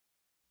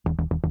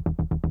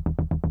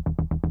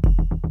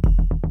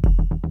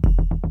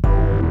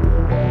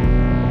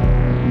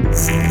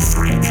What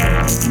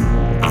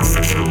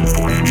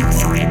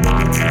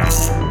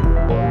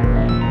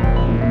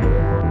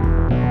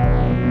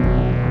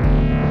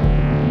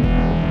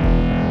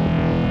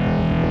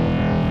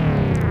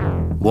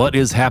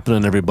is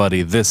happening,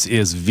 everybody? This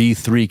is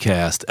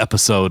V3Cast,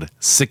 episode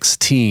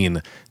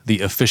 16, the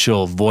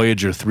official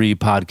Voyager 3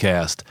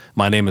 podcast.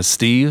 My name is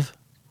Steve.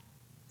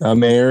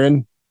 I'm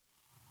Aaron.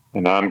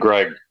 And I'm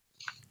Greg.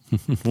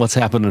 What's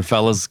happening,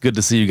 fellas? Good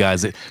to see you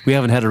guys. We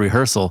haven't had a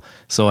rehearsal,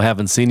 so I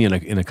haven't seen you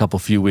in a couple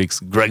few weeks.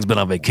 Greg's been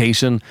on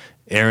vacation.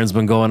 Aaron's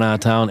been going out of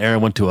town.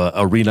 Aaron went to an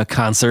arena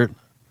concert.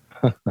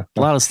 A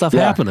lot of stuff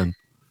happening.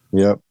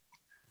 Yep.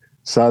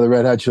 Saw the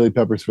Red Hot Chili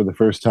Peppers for the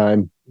first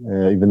time,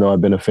 even though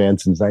I've been a fan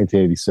since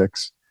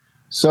 1986.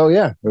 So,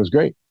 yeah, it was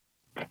great.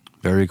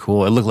 Very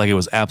cool. It looked like it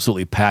was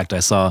absolutely packed. I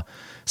saw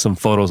some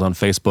photos on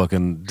Facebook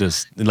and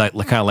just kind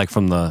of like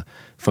from the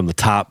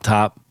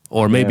top,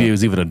 or maybe it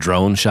was even a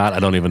drone shot. I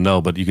don't even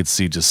know, but you could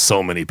see just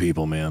so many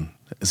people, man.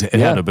 It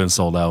had to have been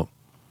sold out.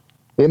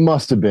 It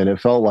must have been.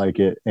 It felt like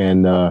it.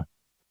 And it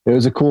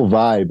was a cool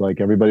vibe. Like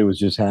everybody was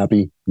just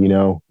happy,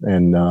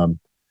 and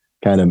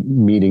kind of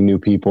meeting new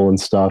people and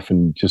stuff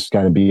and just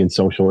kind of being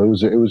social. It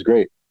was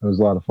great. It was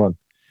a lot of fun.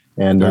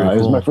 And it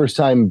was my first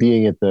time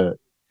being at the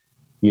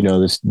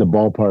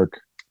ballpark,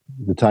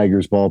 the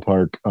Tigers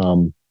ballpark,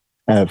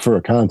 for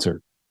a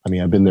concert. I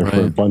mean, I've been there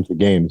for a bunch of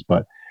games,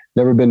 but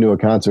never been to a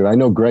concert. I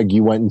know, Greg,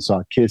 you went and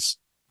saw Kiss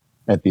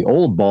at the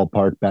old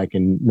ballpark back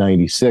in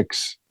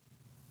 96.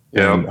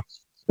 Yeah.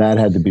 That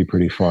had to be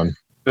pretty fun.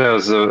 That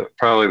was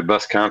probably the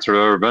best concert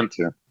I've ever been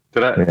to.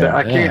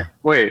 I can't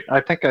wait.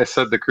 I think I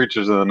said the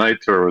Creatures of the Night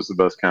tour was the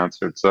best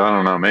concert. So I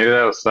don't know. Maybe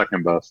that was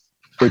second best.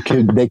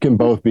 They can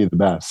both be the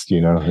best,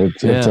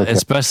 It's okay.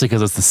 Especially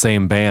because it's the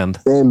same band.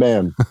 Same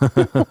band.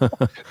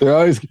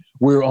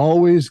 We're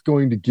always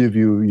going to give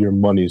you your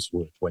money's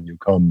worth when you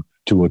come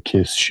to a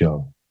Kiss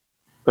show.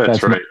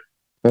 That's right.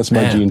 That's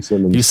my Gene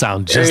Simmons. You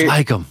sound just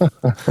like him.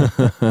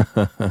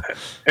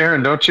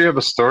 Aaron, don't you have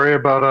a story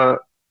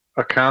about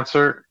a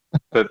concert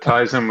that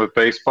ties in with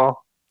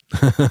baseball?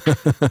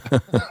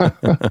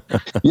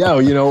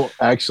 Yeah,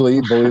 actually,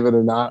 believe it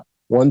or not,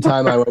 one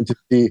time I went to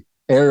see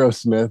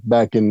Aerosmith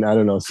back in,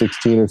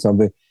 16 or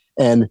something.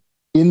 And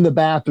in the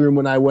bathroom,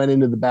 when I went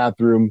into the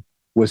bathroom,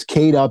 was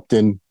Kate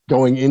Upton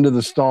going into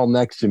the stall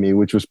next to me,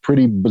 which was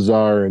pretty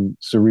bizarre and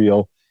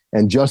surreal.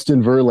 And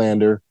Justin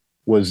Verlander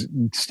was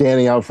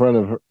standing out front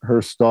of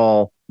her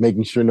stall,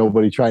 making sure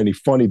nobody tried any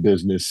funny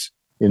business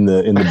in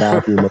the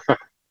bathroom.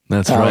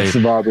 That's right.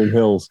 Of Auburn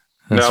Hills.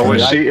 Now,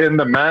 was she in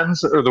the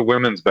men's or the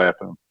women's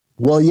bathroom?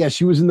 Well, yeah,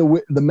 she was in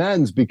the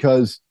men's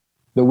because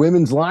the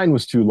women's line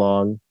was too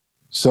long.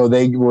 So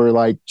they were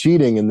like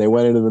cheating and they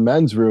went into the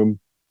men's room.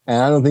 And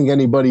I don't think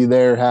anybody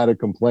there had a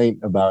complaint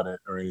about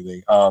it or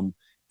anything.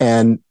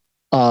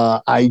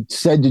 I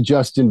said to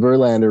Justin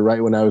Verlander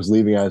right when I was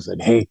leaving, I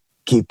said, "Hey,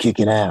 keep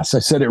kicking ass." I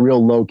said it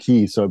real low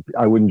key so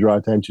I wouldn't draw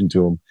attention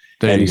to him.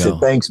 He said,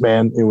 "Thanks,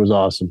 man. It was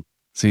awesome."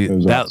 See,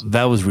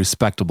 that was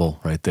respectable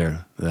right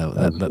there.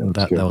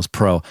 That was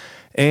pro.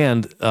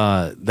 And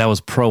that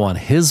was pro on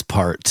his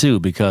part, too,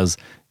 because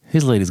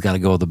his lady's got to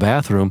go to the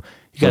bathroom.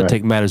 You got to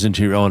take matters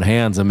into your own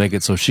hands and make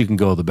it so she can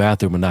go to the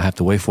bathroom and not have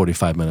to wait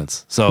 45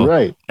 minutes.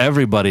 So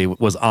everybody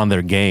was on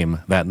their game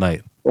that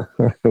night. It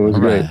was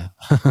great.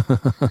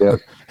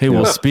 Yep. Hey,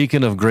 well,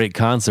 speaking of great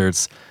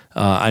concerts,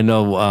 I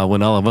know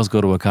when all of us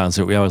go to a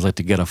concert, we always like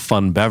to get a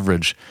fun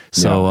beverage.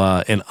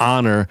 So in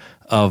honor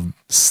of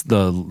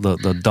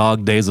the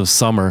dog days of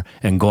summer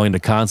and going to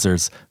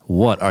concerts,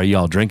 what are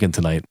y'all drinking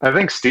tonight? I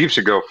think Steve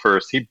should go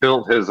first. He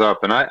built his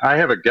up, and I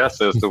have a guess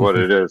as to what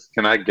it is.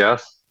 Can I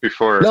guess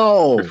before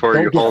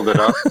you hold it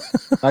up?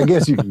 I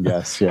guess you can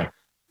guess, yeah.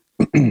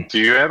 Do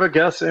you have a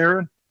guess,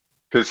 Aaron?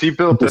 Because he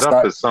built it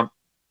up as something.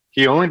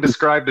 He only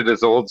described it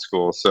as old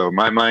school, so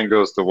my mind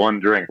goes to one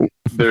drink.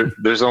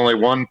 There's only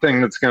one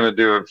thing that's going to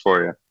do it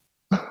for you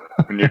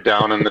when you're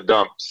down in the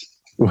dumps.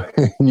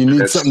 You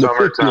need something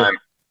summertime. to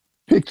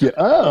pick you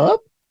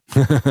up.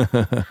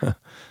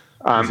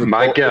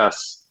 My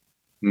guess,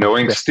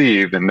 knowing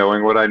Steve and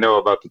knowing what I know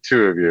about the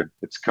two of you,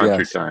 it's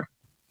country time.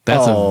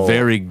 That's a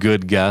very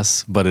good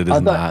guess, but it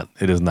is not.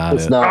 It is not.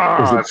 It's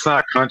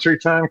not country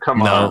time.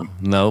 Come on.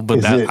 No, but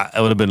it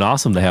would have been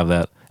awesome to have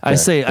that. I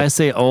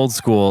say old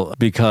school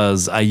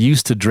because I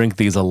used to drink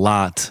these a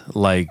lot,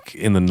 like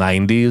in the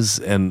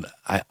 90s, and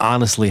I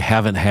honestly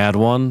haven't had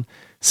one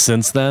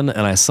since then.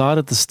 And I saw it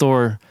at the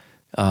store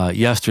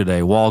yesterday,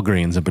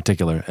 Walgreens in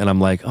particular, and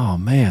I'm like, oh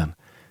man,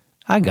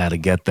 I got to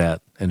get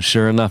that. And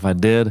sure enough, I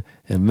did.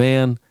 And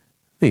man,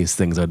 these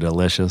things are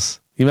delicious.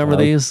 You remember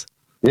these?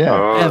 Yeah.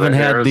 I haven't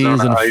had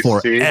these in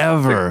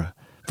forever.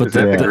 But is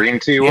that the green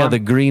tea one? Yeah, the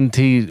green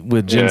tea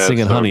with ginseng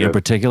and honey in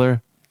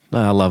particular.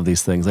 I love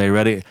these things. Are you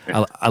ready?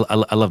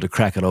 I love to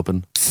crack it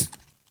open.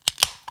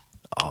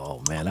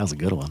 Oh, man, that was a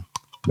good one.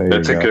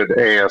 That's a good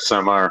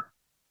ASMR.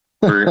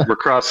 We're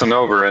crossing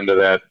over into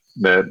that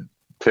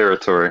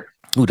territory.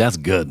 Ooh, that's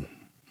good.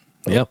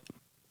 Yep.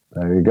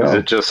 There you go. Is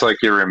it just like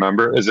you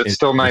remember? Is it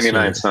still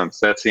 99 yes, cents?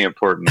 That's the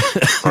important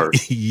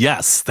part.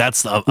 Yes,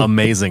 that's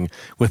amazing.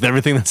 With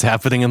everything that's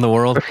happening in the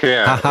world,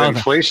 Yeah,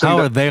 inflation. How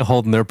are they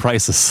holding their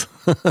prices?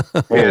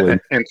 Yeah,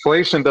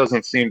 inflation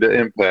doesn't seem to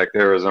impact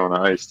Arizona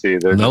iced tea.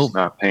 They're just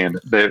not paying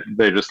it.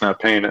 They're just not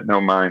paying it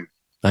no mind.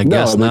 I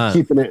guess not.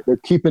 They're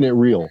keeping it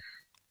real.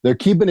 They're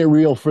keeping it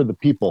real for the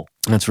people.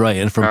 That's right.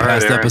 And from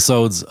past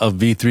episodes of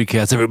V3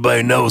 Cats,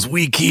 everybody knows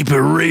we keep it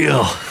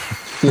real.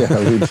 Yeah,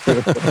 we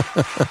do.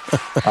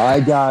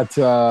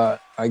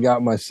 I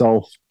got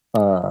myself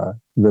the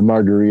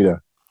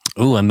margarita.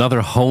 Ooh,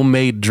 another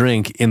homemade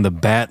drink in the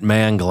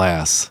Batman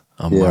glass.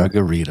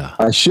 Margarita.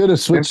 I should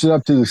have switched it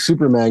up to the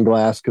Superman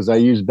glass because I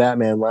used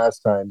Batman last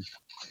time.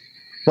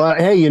 But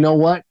hey, you know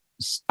what?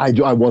 I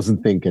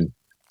wasn't thinking.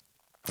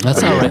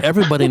 That's all right.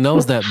 Everybody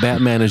knows that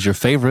Batman is your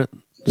favorite.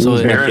 So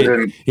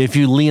if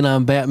you lean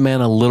on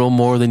Batman a little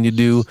more than you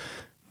do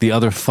the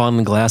other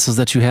fun glasses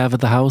that you have at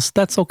the house,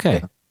 that's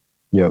okay.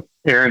 Yep.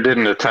 Aaron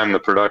didn't attend the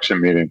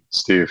production meeting,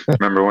 Steve.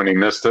 Remember when he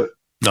missed it?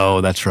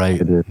 Oh, that's right.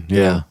 I did.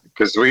 Yeah.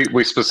 Because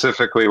we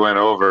specifically went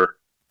over,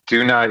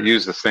 do not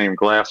use the same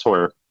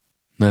glassware.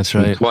 That's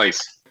right.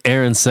 Twice.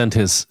 Aaron sent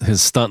his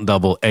stunt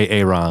double,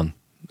 Aaron,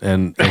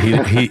 and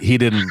he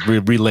didn't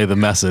relay the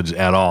message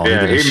at all.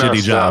 Yeah, he did a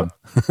shitty job.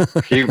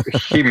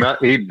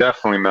 he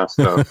definitely messed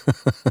up.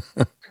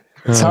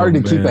 It's hard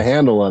to keep a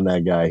handle on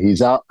that guy.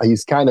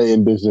 He's kind of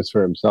in business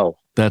for himself.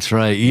 That's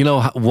right. You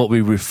know what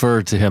we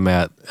refer to him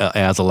as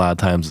a lot of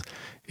times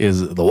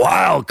is the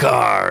wild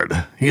card.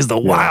 He's the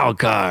wild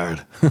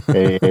card.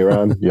 Hey,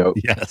 Aaron. Yep.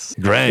 Yes.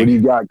 Greg. What do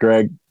you got,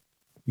 Greg?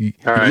 You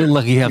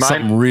look like you have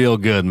something real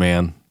good,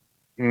 man.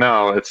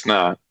 No, it's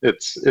not.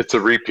 It's a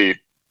repeat.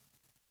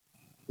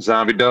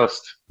 Zombie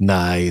Dust.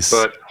 Nice.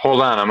 But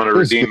hold on, I'm going to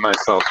redeem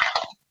myself.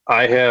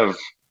 I have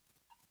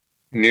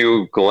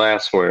new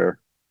glassware.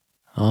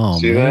 Oh,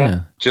 see man.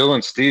 that? Jill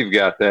and Steve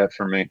got that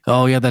for me.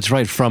 Oh, yeah, that's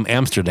right. From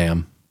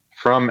Amsterdam.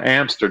 From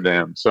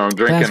Amsterdam. So I'm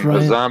drinking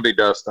the Zombie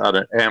Dust out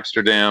of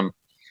Amsterdam.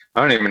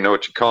 I don't even know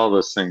what you call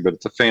this thing, but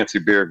it's a fancy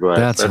beer glass.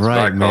 That's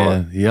right,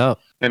 man. Yep.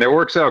 And it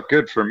works out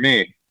good for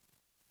me,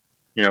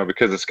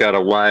 because it's got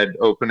a wide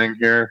opening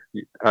here.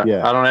 I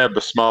don't have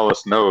the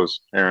smallest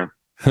nose, Aaron.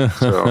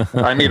 So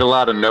I need a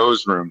lot of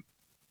nose room.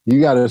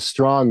 You got a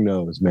strong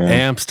nose, man.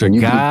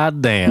 Amsterdam.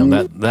 Goddamn.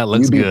 That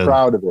looks good. You'd be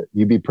proud of it.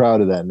 You'd be proud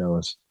of that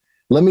nose.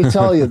 Let me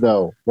tell you,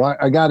 though,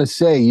 I got to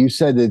say, you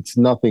said it's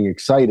nothing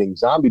exciting.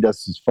 Zombie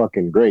Dust is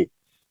fucking great.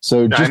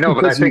 So I know,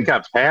 but I think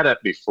I've had it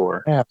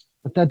before. Yeah,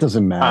 but that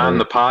doesn't matter. On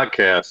the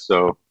podcast,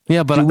 so.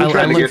 Yeah, but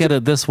I look at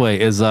it this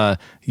way: is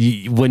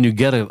when you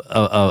get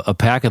a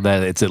pack of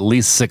that, it's at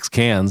least 6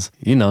 cans.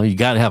 You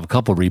got to have a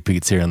couple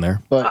repeats here and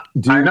there. But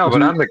I'm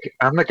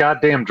the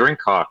goddamn drink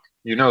hawk.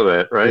 You know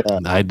that, right? Yeah,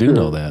 I do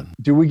know that.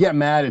 Do we get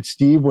mad at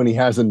Steve when he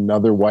has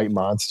another white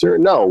monster?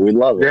 No, we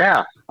love it.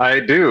 Yeah, I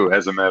do.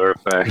 As a matter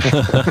of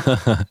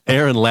fact,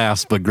 Aaron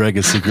laughs, but Greg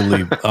is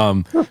secretly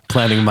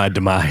planning my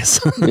demise.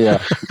 Yeah.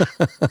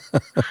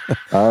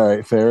 All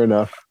right, fair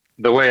enough.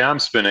 The way I'm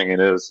spinning it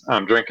is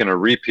I'm drinking a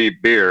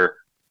repeat beer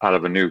out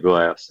of a new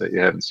glass that you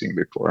haven't seen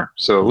before.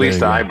 So at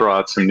least I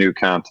brought some new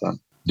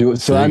content.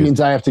 So that means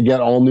I have to get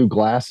all new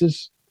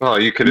glasses? Well,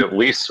 you could at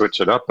least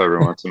switch it up every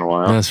once in a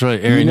while. That's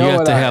right. Aaron, you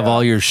have to have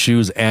all your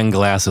shoes and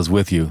glasses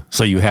with you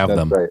so you have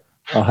them. That's right.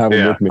 I'll have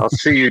them with me. I'll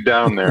see you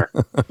down there.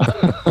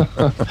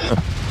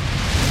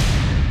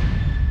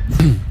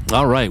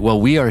 All right.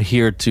 Well, we are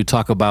here to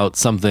talk about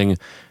something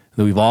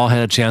that we've all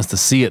had a chance to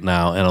see it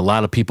now, and a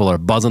lot of people are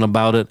buzzing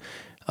about it.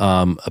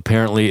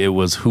 Apparently, it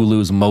was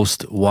Hulu's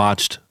most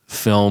watched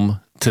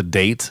film to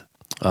date,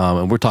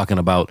 and we're talking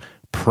about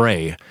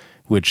Prey,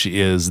 which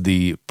is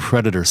the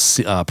Predator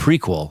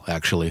prequel,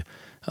 actually.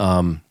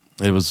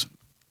 It was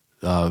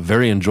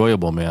very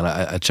enjoyable, man.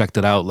 I checked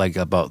it out like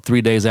about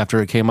 3 days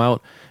after it came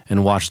out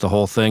and watched the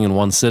whole thing in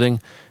one sitting,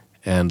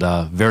 and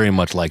very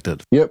much liked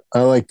it. Yep,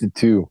 I liked it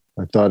too.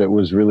 I thought it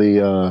was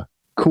really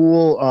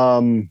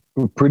cool,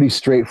 pretty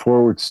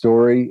straightforward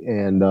story,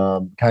 and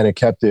kind of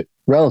kept it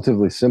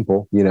relatively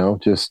simple,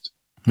 just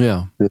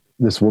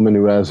this woman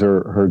who has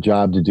her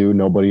job to do.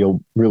 Nobody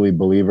will really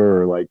believe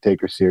her or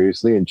take her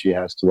seriously, and she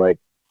has to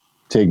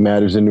take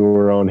matters into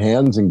her own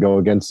hands and go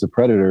against the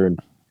predator. And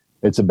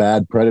it's a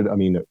badass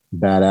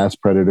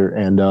predator,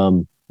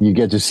 and you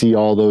get to see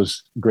all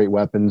those great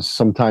weapons.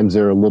 Sometimes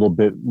they're a little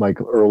bit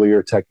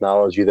earlier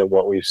technology than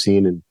what we've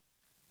seen in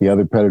the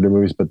other Predator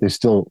movies, but they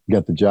still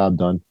get the job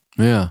done.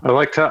 Yeah. I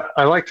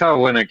liked how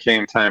when it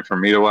came time for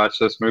me to watch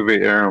this movie,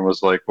 Aaron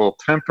was like, well,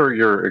 temper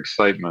your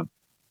excitement.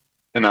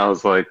 And I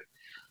was like,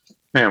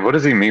 man, what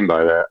does he mean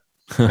by that?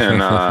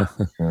 And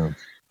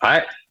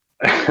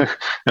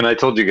I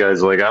told you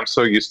guys, I'm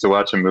so used to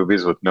watching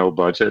movies with no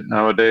budget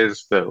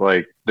nowadays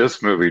that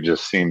this movie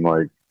just seemed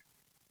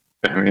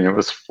it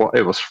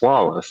was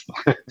flawless.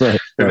 Right.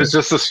 It was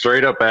just a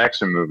straight up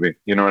action movie.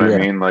 You know what I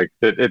mean?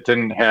 It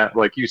didn't have,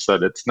 like you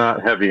said, it's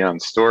not heavy on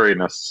story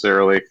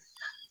necessarily,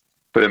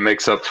 but it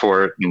makes up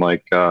for it. And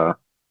I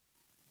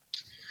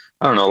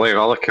don't know,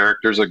 all the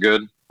characters are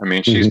good. I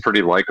mean, she's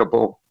pretty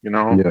likable,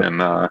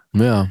 and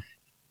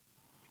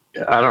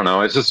I don't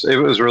know. It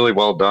was really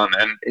well done.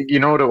 And you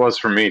know what it was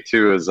for me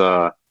too is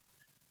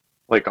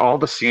like all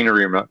the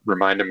scenery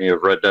reminded me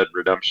of Red Dead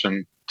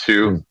Redemption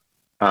 2.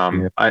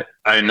 Yeah.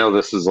 I know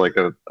this is like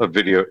a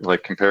video,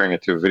 like comparing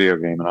it to a video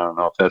game, and I don't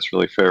know if that's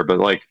really fair, but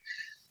like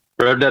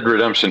Red Dead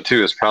Redemption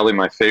 2 is probably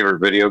my favorite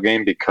video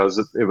game because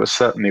it was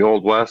set in the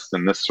Old West,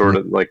 and this sort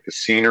of like the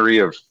scenery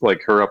of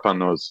like her up on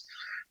those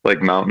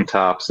like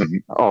mountaintops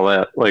and all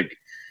that. Like,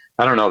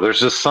 I don't know. There's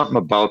just something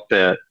about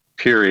that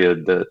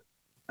period that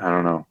I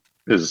don't know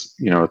is,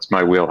 it's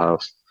my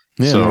wheelhouse.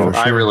 Yeah, So for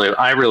sure.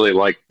 I really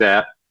like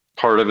that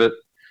part of it,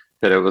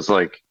 that it was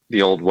like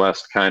the Old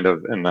West kind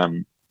of, and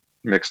then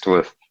mixed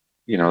with,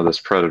 this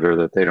predator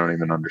that they don't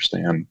even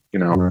understand,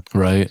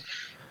 Right.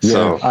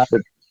 So Yeah.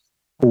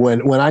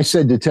 When I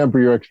said to temper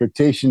your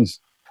expectations,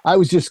 I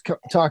was just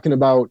talking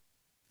about,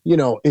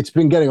 it's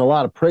been getting a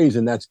lot of praise,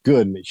 and that's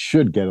good, and it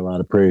should get a lot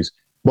of praise.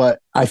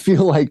 But I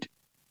feel like,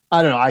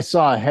 I don't know. I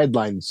saw a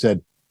headline that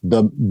said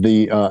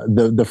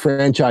the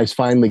franchise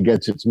finally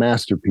gets its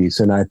masterpiece,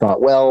 and I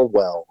thought,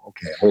 well,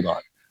 okay, hold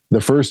on.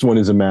 The first one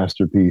is a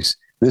masterpiece.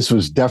 This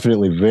was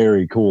definitely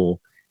very cool.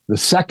 The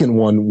second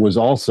one was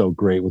also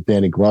great with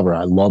Danny Glover.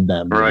 I love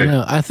that movie. Right.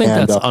 Yeah, I think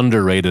And, that's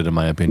underrated in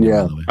my opinion.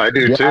 yeah. By the way. I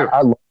do Yeah,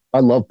 too. I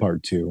love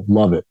part two.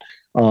 Love it.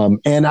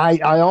 And I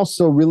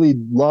also really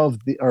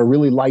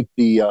really like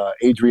the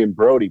Adrian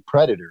Brody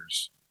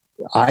Predators.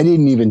 I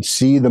didn't even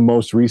see the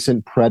most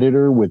recent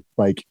Predator with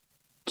like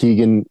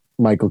Keegan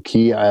Michael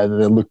Key.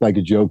 That looked like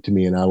a joke to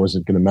me, and I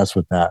wasn't going to mess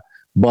with that.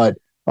 But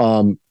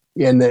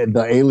and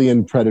the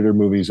Alien Predator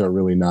movies are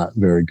really not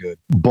very good.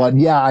 But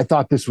yeah, I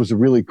thought this was a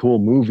really cool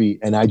movie,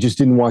 and I just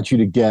didn't want you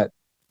to get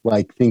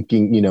like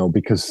thinking,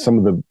 because some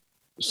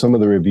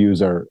of the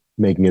reviews are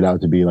making it out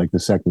to be like the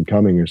second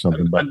coming or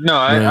something. But No,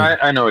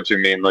 I know what you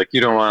mean. Like,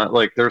 you don't want,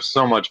 like, there's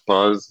so much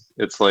buzz.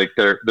 It's like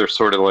they're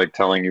sort of like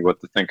telling you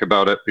what to think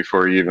about it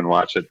before you even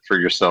watch it for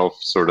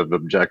yourself, sort of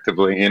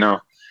objectively,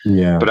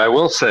 yeah, But I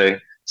will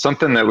say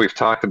something that we've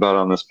talked about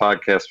on this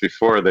podcast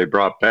before, they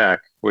brought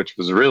back, which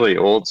was really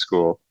old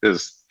school,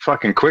 is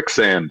fucking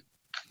quicksand.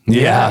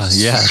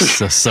 Yes.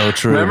 That's so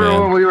true. Remember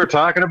man. when we were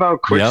talking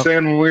about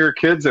quicksand when we were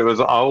kids? It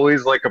was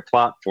always like a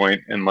plot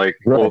point in like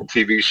old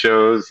TV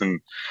shows. And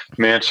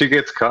man, she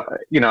gets caught.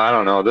 I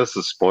don't know. This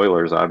is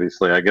spoilers,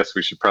 obviously. I guess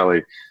we should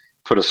probably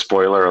put a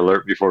spoiler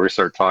alert before we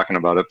start talking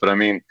about it. But I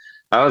mean,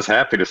 I was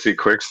happy to see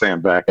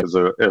quicksand back as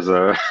a as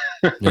a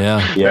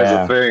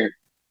thing.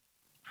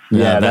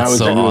 Yeah, that was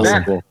so really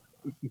awesome. cool.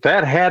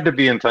 That had to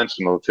be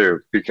intentional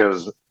too,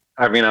 because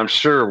I mean, I'm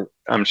sure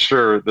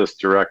this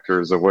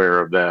director is aware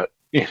of that.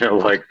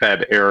 Like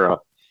that era,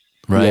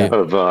 Right.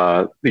 of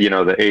the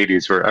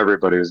 80s where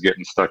everybody was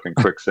getting stuck in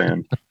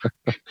quicksand.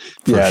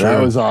 Yeah, sure.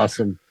 that was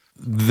awesome.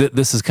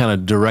 This is kind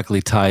of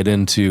directly tied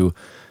into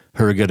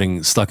her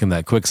getting stuck in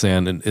that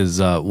quicksand, and is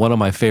one of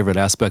my favorite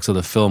aspects of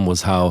the film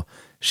was how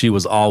she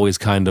was always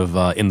kind of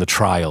in the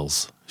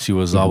trials. She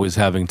was always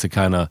having to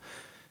kind of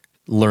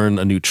learn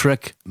a new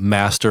trick,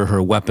 master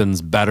her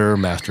weapons better,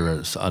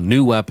 master a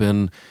new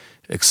weapon,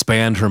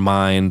 expand her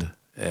mind,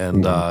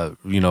 and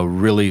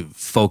really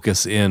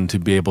focus in to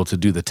be able to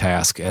do the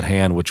task at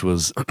hand, which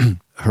was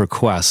her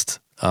quest.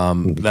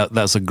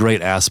 That's a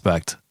great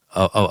aspect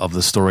of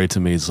the story to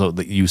me. So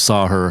that you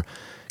saw her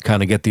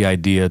kind of get the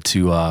idea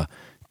to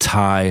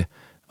tie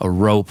a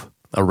rope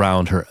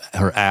around her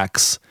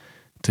axe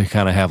to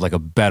kind of have like a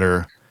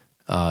better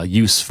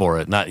use for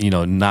it.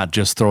 Not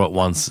just throw it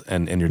once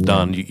and you're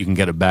done. You can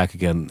get it back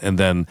again. And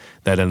then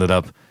that ended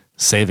up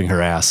saving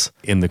her ass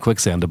in the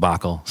quicksand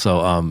debacle.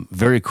 So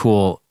very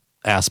cool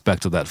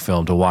aspect of that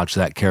film to watch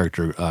that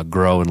character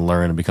grow and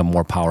learn and become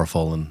more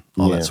powerful and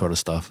all that sort of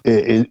stuff.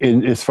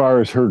 As far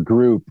as her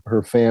group,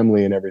 her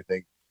family and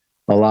everything,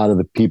 a lot of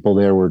the people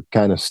there were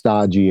kind of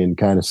stodgy and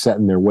kind of set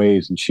in their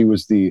ways. And she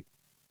was the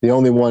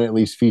only one at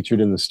least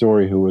featured in the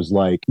story who was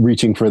like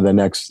reaching for the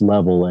next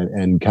level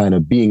and kind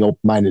of being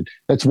open-minded.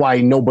 That's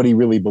why nobody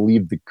really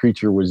believed the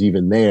creature was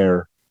even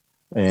there.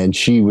 And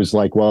she was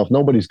like, well, if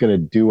nobody's going to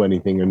do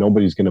anything or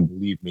nobody's going to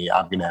believe me,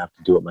 I'm going to have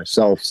to do it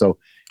myself. So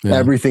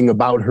everything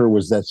about her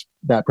was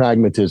that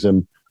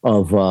pragmatism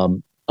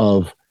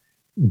of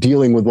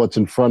dealing with what's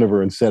in front of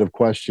her instead of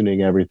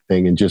questioning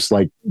everything and just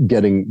like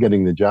getting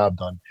the job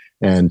done.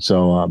 And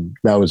so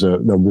that was a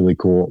really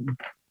cool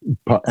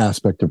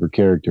aspect of her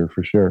character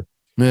for sure.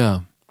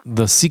 Yeah.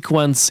 The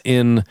sequence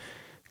in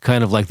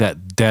kind of like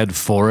that dead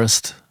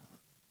forest,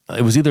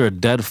 it was either a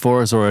dead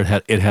forest or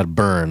it had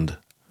burned.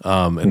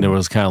 And there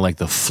was kind of like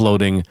the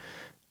floating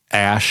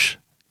ash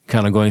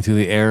kind of going through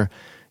the air.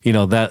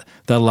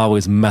 That'll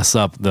always mess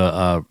up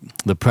the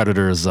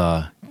predator's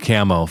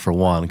camo for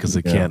one, because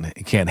it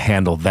can't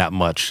handle that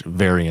much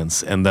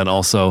variance. And then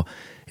also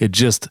it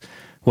just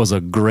was a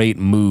great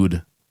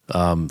mood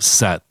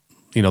set.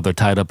 They're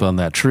tied up on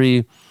that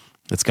tree.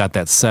 It's got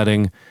that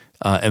setting.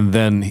 And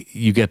then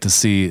you get to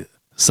see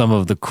some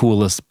of the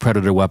coolest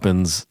predator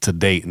weapons to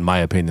date, in my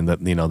opinion,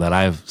 that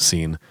I've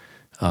seen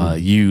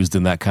used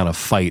in that kind of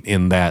fight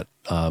in that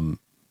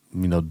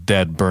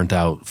dead, burnt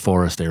out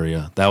forest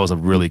area. That was a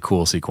really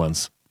cool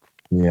sequence.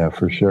 Yeah,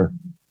 for sure.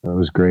 That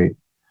was great.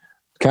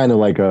 Kind of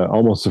like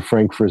almost a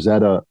Frank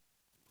Frazetta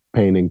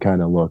painting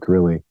kind of look,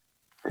 really.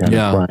 Kind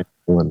Yeah. of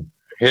primal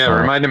Yeah,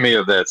 it reminded me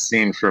of that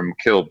scene from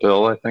Kill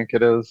Bill, I think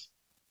it is,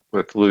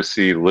 with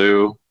Lucy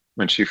Liu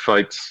when she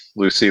fights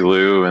Lucy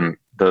Liu and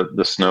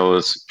the snow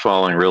is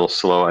falling real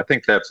slow. I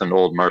think that's an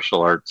old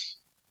martial arts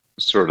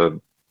sort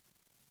of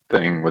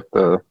thing with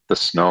the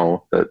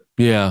snow.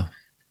 Yeah.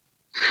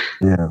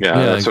 Yeah.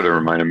 That's what it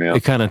reminded me of.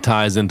 It kind of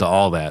ties into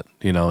all that,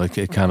 you know.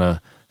 It kind of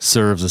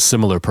serves a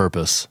similar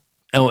purpose.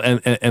 Oh,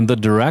 and the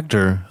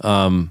director,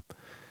 Dan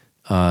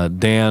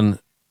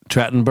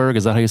Trachtenberg,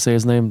 is that how you say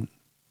his name?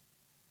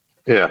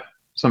 Yeah,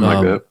 something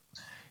like that.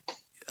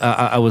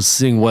 I was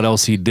seeing what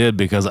else he did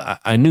because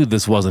I knew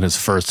this wasn't his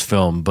first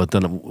film, but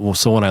then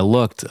so when I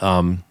looked,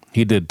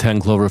 he did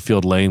 10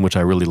 Cloverfield Lane, which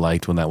I really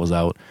liked when that was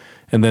out,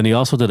 and then he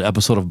also did an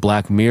episode of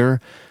Black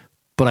Mirror,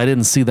 but I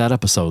didn't see that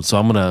episode, so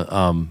I'm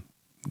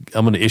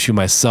gonna issue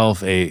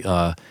myself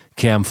a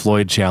Cam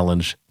Floyd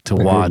challenge to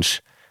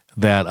watch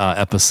that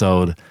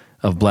episode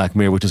of Black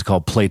Mirror, which is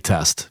called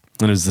Playtest,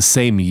 and it was the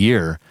same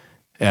year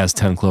as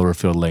 10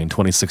 Cloverfield Lane,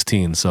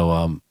 2016.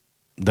 So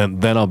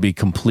then I'll be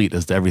complete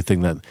as to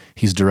everything that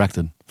he's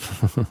directed.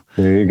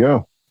 There you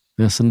go.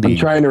 Yes, indeed. I'm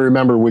trying to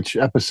remember which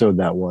episode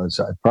that was.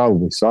 I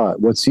probably saw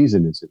it. What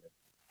season is it?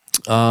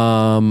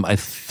 I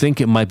think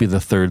it might be the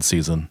third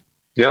season.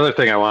 The other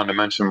thing I wanted to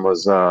mention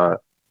was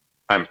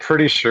I'm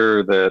pretty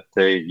sure that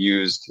they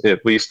used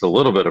at least a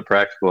little bit of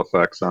practical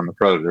effects on the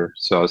Predator,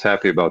 so I was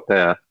happy about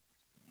that.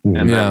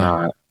 And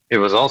then it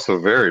was also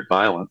very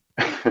violent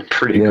and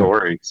pretty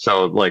gory.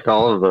 So like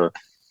all of the,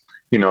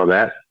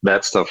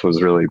 that stuff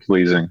was really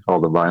pleasing,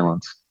 all the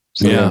violence.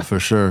 So, for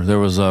sure. There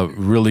was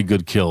really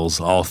good kills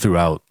all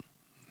throughout.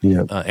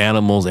 Yeah,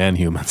 animals and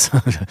humans.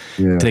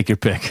 Take your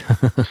pick.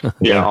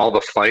 all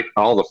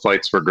the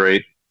fights were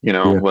great.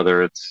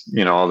 Whether it's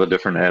all the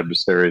different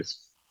adversaries.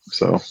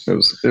 So it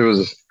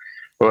was.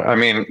 Well, I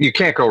mean, you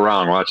can't go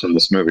wrong watching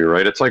this movie,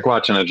 right? It's like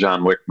watching a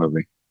John Wick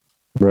movie.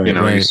 Right.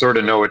 You sort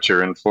of know what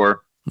you're in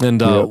for.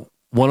 And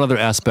one other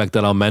aspect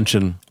that I'll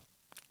mention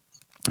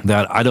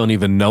that I don't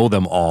even know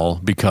them all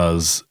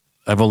because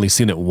I've only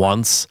seen it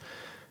once,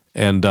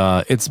 and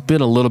it's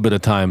been a little bit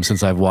of time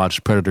since I've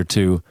watched Predator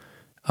 2.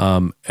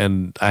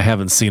 And I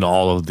haven't seen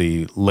all of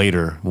the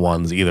later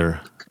ones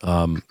either.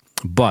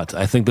 But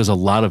I think there's a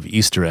lot of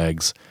Easter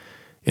eggs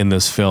in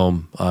this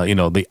film.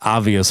 The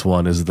obvious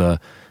one is the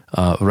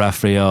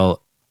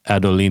Raphael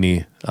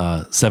Adolini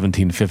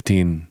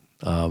 1715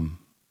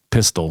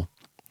 pistol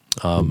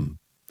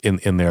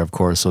in there, of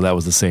course. So that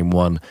was the same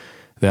one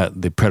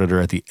that the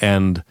Predator at the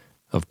end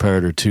of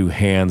Predator 2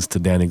 hands to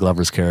Danny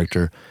Glover's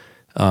character.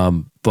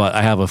 But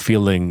I have a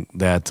feeling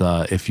that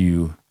if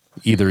you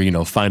either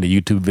find a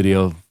YouTube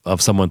video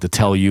of someone to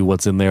tell you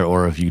what's in there,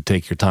 or if you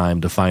take your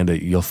time to find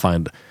it, you'll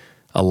find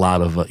a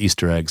lot of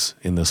Easter eggs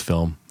in this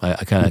film.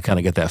 I kind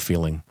of get that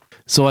feeling.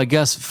 So I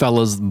guess,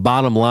 fellas,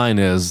 bottom line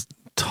is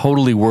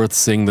totally worth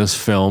seeing this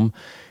film.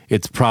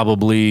 It's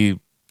probably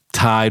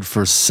tied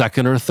for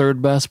second or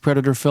third best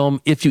Predator film,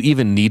 if you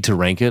even need to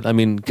rank it. I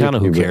mean, kind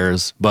of who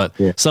cares? But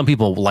some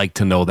people like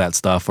to know that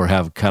stuff or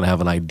have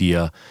an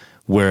idea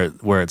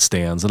where it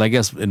stands. And I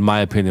guess, in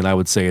my opinion, I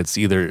would say it's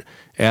either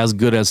as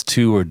good as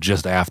 2 or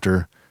just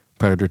after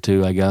Predator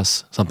 2, I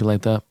guess. Something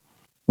like that.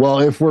 Well,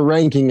 if we're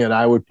ranking it,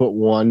 I would put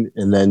 1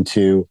 and then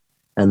 2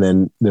 and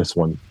then this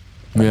one.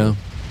 Yeah.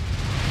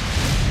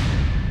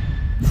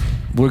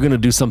 We're going to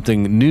do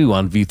something new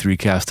on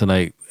V3Cast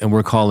tonight, and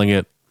we're calling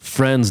it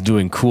Friends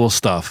Doing Cool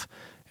Stuff.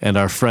 And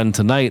our friend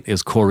tonight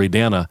is Corey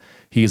Dana.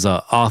 He's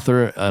an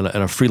author and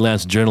a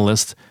freelance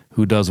journalist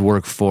who does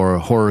work for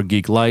Horror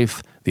Geek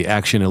Life,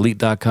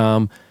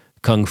 theactionelite.com,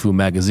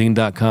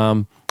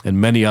 kungfumagazine.com, and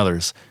many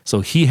others.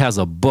 So he has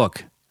a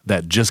book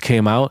that just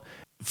came out,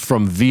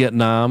 From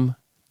Vietnam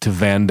to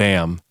Van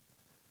Damme.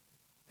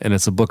 And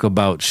it's a book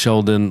about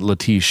Sheldon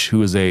Latiche,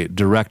 who is a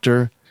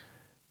director,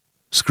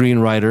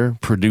 screenwriter,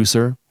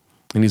 producer,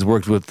 and he's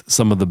worked with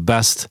some of the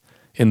best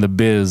in the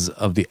biz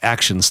of the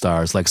action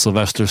stars like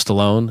Sylvester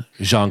Stallone,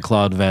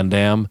 Jean-Claude Van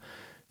Damme,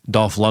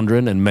 Dolph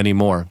Lundgren, and many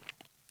more.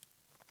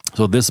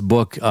 So this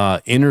book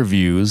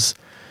interviews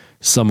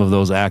some of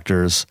those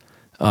actors,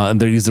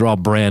 and these are all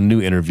brand new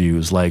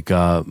interviews, like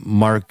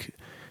Mark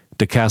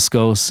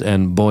Dacascos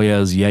and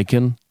Boyez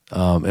Yakin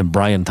and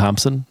Brian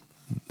Thompson.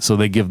 So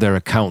they give their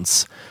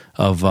accounts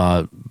of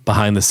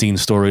behind-the-scenes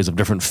stories of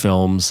different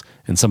films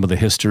and some of the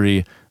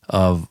history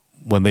of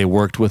when they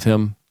worked with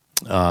him.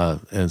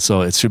 And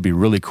so it should be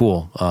really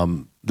cool.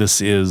 This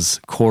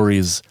is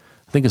Corey's,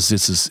 I think it's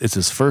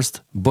his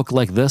first book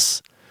like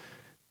this.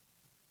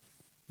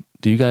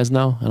 Do you guys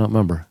know? I don't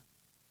remember.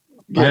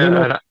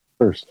 Yeah,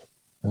 first.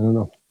 I don't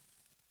know.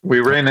 We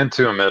ran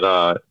into him at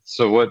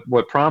so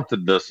what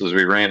prompted this is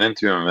we ran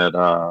into him at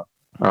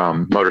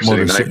Motor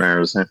City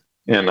Nightmares,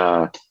 and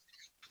I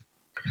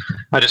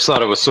just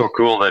thought it was so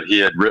cool that he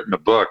had written a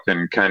book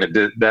and kind of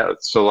did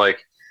that. So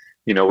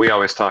we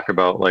always talk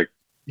about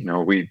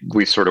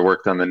we sort of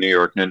worked on the New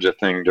York Ninja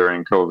thing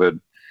during COVID.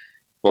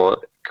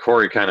 Well,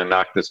 Corey kind of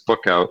knocked this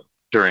book out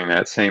during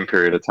that same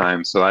period of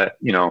time. So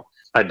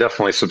I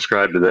definitely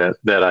subscribe to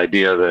that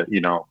idea that,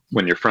 you know,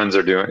 when your friends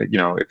are doing, you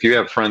know, if you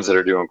have friends that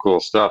are doing cool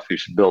stuff, you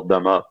should build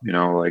them up. You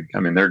know, like, I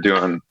mean, they're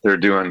doing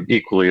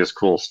equally as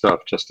cool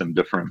stuff, just in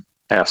different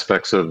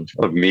aspects of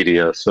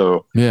media.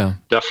 So Yeah.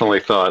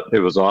 definitely thought it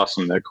was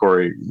awesome that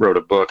Corey wrote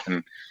a book.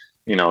 And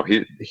you know,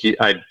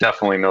 I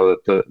definitely know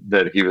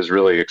that he was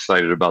really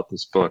excited about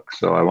this book.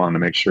 So I wanted to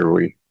make sure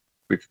we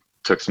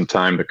took some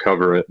time to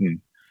cover it and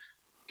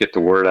get the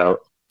word out.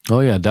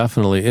 Oh, yeah,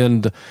 definitely.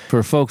 And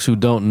for folks who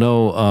don't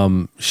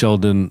know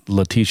Sheldon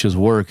Letitia's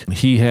work,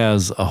 he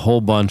has a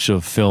whole bunch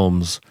of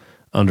films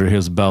under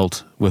his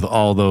belt with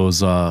all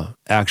those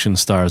action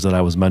stars that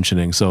I was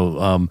mentioning.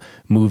 So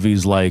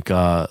movies like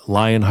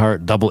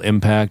Lionheart, Double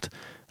Impact,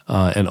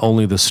 and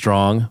Only the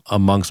Strong,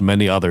 amongst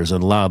many others.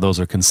 And a lot of those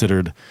are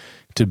considered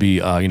to be,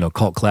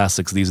 cult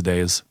classics these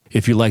days.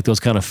 If you like those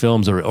kind of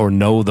films or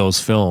know those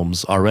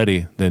films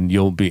already, then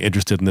you'll be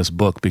interested in this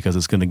book because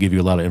it's going to give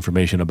you a lot of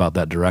information about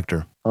that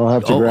director. I'll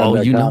have to grab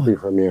that copy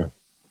from you.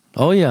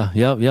 Oh, yeah.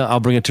 I'll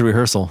bring it to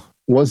rehearsal.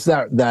 Was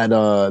that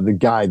the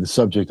guy, the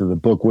subject of the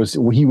book,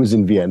 he was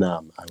in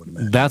Vietnam, I would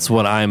imagine. That's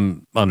what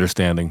I'm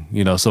understanding.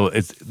 You know, so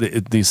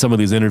some of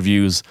these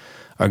interviews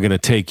are going to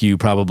take you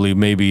probably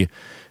maybe,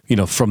 you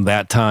know, from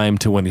that time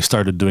to when he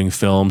started doing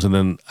films. And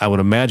then I would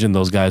imagine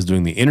those guys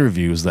doing the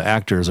interviews, the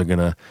actors are going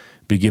to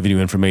be giving you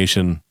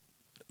information,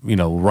 you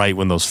know, right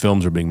when those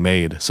films are being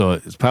made. So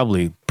it's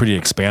probably pretty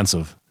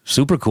expansive.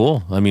 Super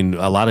cool. I mean,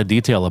 a lot of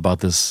detail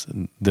about this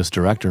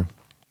director.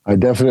 I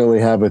definitely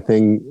have a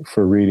thing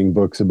for reading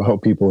books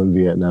about people in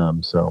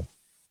Vietnam. So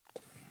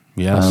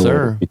yeah,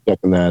 sir. Be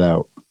checking that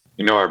out.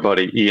 You know, our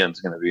buddy Ian's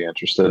going to be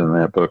interested in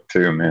that book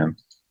too, man.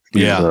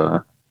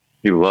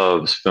 He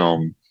loves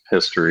film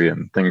history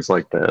and things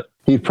like that.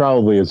 He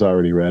probably has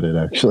already read it,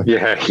 actually.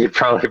 Yeah, he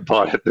probably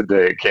bought it the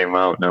day it came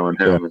out, knowing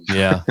him.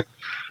 Yeah.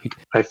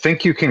 I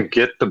think you can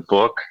get the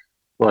book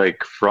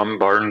like from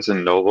Barnes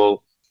and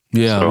Noble.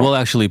 Yeah, so, we'll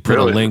actually put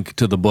a link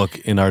to the book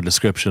in our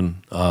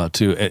description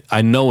too.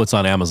 I know it's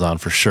on Amazon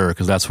for sure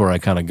because that's where I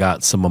kind of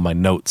got some of my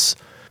notes.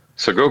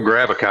 So go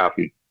grab a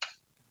copy.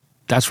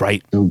 That's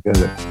right. Go get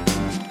it.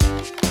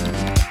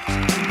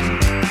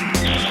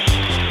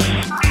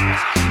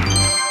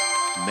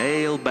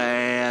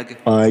 Mailbag.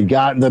 I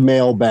got the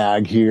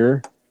mailbag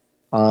here.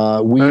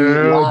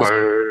 Mailbag.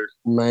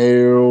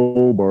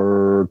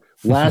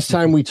 Last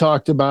time we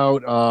talked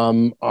about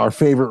our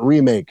favorite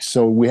remakes,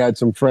 so we had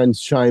some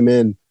friends chime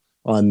in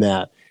on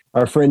that.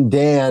 Our friend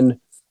Dan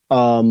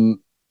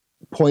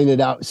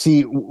pointed out,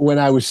 see, when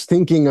I was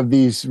thinking of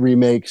these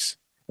remakes,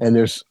 and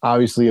there's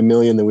obviously a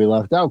million that we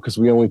left out because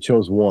we only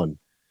chose one,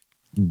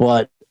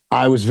 but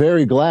I was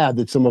very glad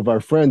that some of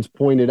our friends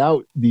pointed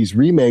out these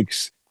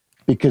remakes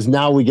because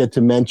now we get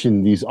to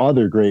mention these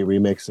other great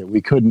remakes that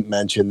we couldn't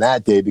mention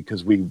that day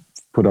because we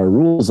put our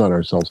rules on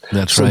ourselves.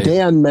 That's right. So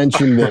Dan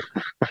mentioned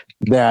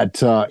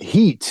that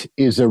Heat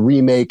is a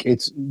remake.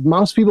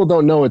 Most people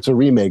don't know it's a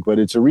remake, but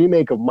it's a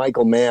remake of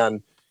Michael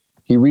Mann.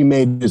 He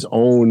remade his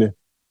own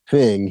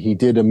thing. He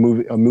did a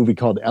movie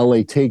called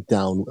L.A.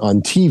 Takedown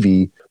on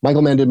TV.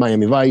 Michael Mann did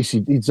Miami Vice.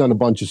 He's done a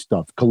bunch of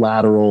stuff,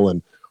 Collateral,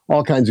 and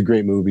all kinds of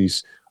great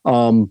movies.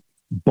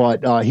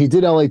 But he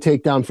did L.A.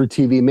 Takedown for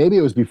TV. Maybe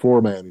it was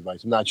before Miami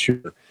Vice. I'm not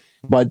sure.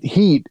 But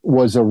Heat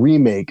was a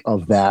remake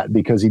of that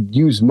because he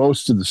used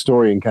most of the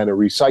story and kind of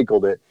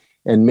recycled it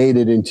and made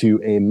it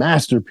into a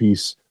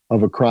masterpiece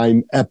of a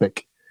crime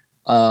epic.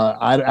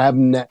 I've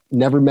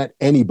never met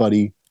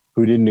anybody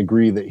who didn't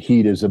agree that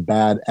Heat is a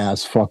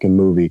badass fucking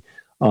movie.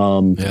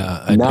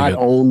 Not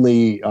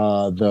only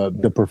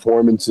the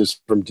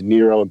performances from De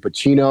Niro and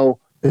Pacino,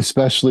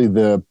 especially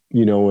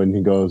when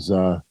he goes,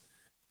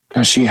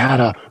 because she had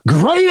a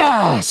great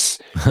ass.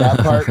 That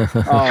part,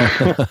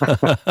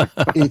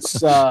 it's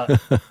that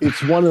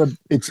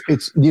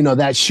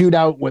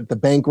shootout with the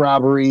bank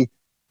robbery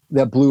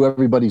that blew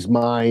everybody's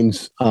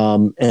minds,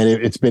 and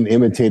it's been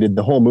imitated.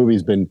 The whole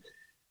movie's been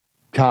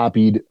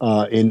copied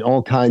in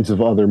all kinds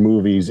of other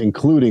movies,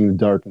 including The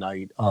Dark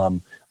Knight. I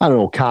don't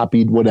know,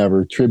 copied,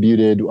 whatever,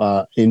 tributed,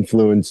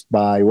 influenced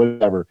by,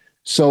 whatever.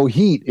 So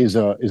Heat is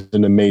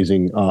an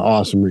amazing,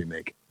 awesome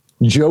remake.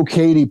 Joe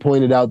Cady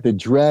pointed out that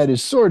Dredd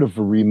is sort of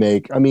a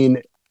remake. I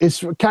mean,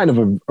 it's kind of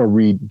a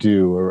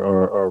redo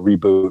or a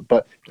reboot,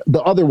 but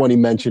the other one he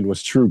mentioned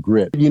was True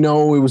Grit. It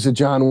was a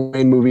John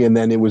Wayne movie, and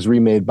then it was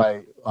remade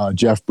by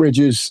Jeff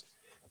Bridges,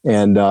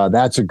 and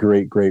that's a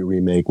great, great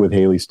remake with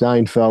Haley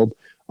Steinfeld.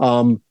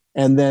 And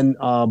then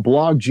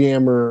Blog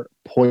Jammer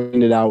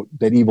pointed out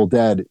that Evil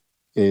Dead,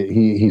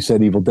 he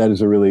said Evil Dead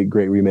is a really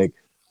great remake.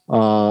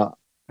 Oh,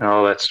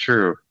 that's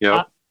true.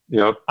 Yep.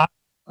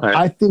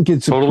 I think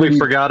it's totally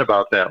forgot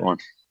about that one.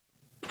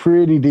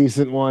 Pretty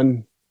decent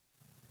one.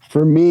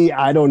 For me,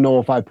 I don't know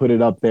if I put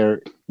it up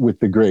there with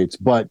the greats,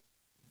 but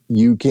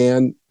you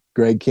can,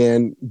 Greg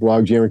can,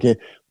 Blog Jammer can.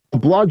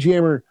 Blog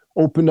Jammer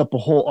opened up a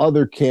whole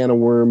other can of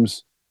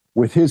worms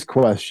with his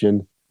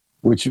question,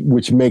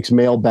 which makes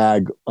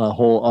Mailbag a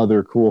whole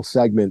other cool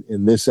segment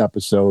in this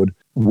episode,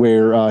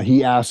 where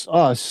he asked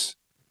us,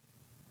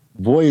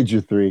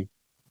 Voyager 3,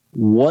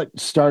 what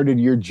started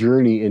your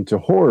journey into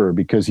horror?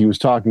 Because he was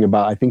talking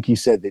about, I think he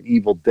said that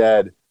Evil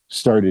Dead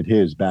started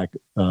his back,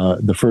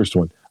 the first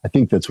one. I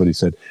think that's what he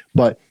said.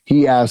 But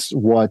he asked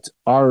what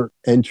our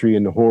entry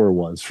into horror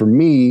was. For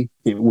me,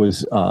 it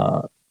was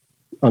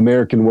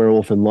American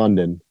Werewolf in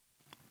London.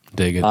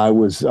 Dig it. I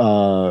was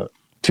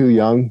too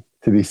young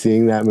to be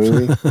seeing that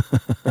movie.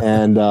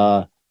 And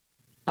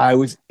I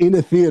was in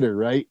a theater,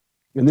 right?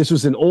 And this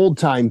was an old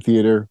time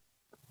theater,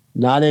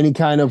 not any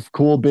kind of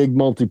cool big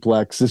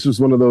multiplex. This was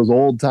one of those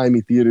old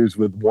timey theaters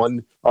with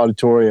one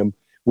auditorium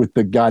with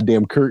the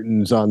goddamn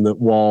curtains on the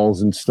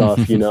walls and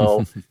stuff, you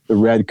know, the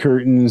red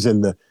curtains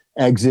and the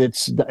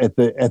exits at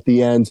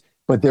the ends.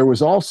 But there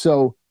was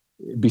also,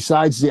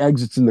 besides the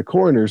exits in the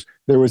corners,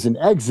 there was an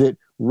exit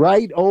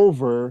right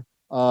over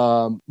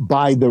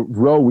by the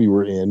row we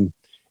were in,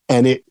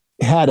 and it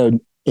had a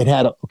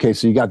okay,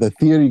 so you got the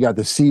theater, you got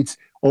the seats.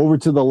 Over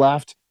to the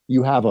left,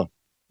 you have a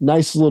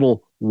nice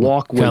little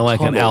walkway, kind of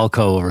like an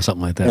alcove or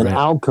something like that. An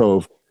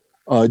alcove,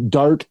 a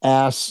dark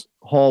ass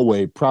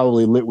hallway,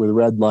 probably lit with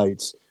red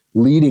lights,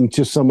 leading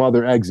to some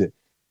other exit.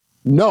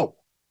 No,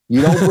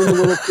 you don't bring a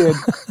little kid.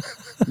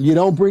 You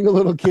don't bring a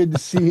little kid to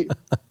see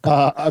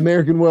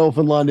American Werewolf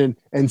in London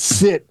and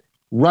sit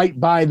right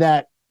by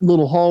that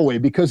little hallway,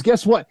 because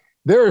guess what?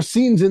 There are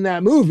scenes in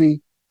that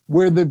movie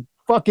where the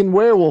fucking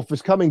werewolf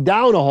is coming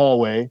down a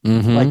hallway,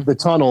 like the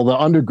tunnel, the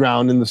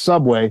underground, and the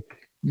subway,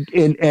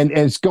 and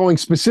it's going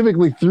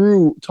specifically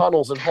through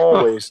tunnels and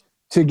hallways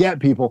to get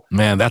people.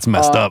 Man, that's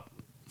messed up.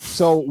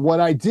 So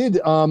what I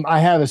did, I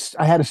had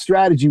a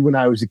strategy when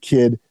I was a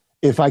kid.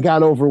 If I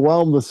got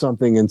overwhelmed with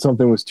something and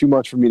something was too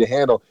much for me to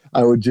handle,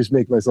 I would just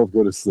make myself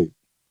go to sleep.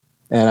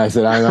 And I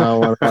said, I don't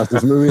want to watch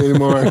this movie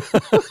anymore.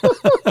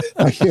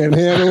 I can't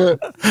handle it.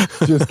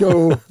 Just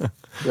go.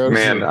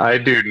 Man, I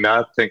do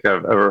not think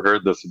I've ever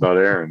heard this about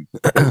Aaron.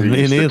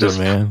 Me neither,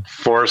 man.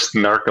 Forced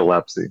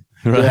narcolepsy.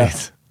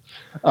 Right.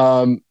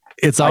 Yeah.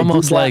 It's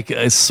almost like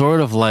it's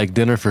sort of like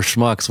Dinner for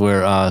Schmucks,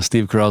 where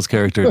Steve Carell's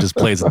character just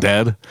plays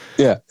dead.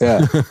 Yeah.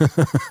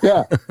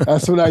 Yeah,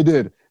 that's what I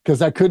did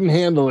because I couldn't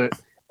handle it.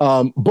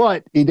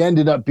 But it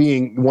ended up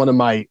being one of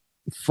my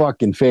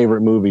fucking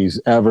favorite movies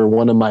ever.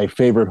 One of my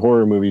favorite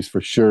horror movies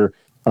for sure.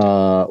 What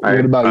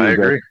about you? I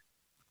agree. Greg?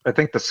 I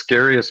think the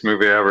scariest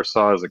movie I ever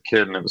saw as a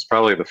kid, and it was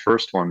probably the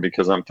first one,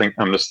 because I'm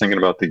just thinking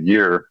about the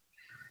year,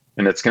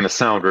 and it's going to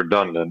sound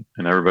redundant,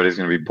 and everybody's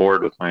going to be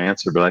bored with my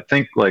answer. But I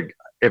think, like,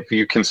 if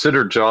you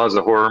consider Jaws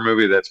a horror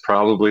movie, that's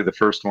probably the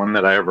first one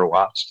that I ever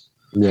watched.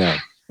 Yeah,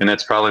 and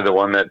that's probably the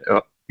one that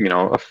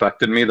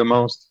affected me the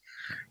most.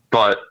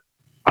 But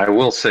I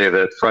will say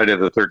that Friday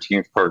the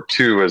 13th Part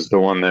 2 is the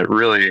one that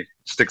really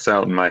sticks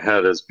out in my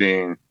head as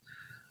being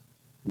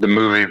the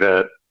movie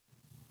that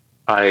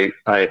I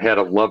had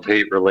a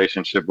love-hate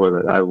relationship with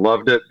it. I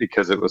loved it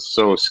because it was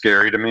so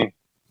scary to me,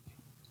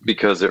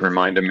 because it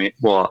reminded me,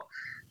 well,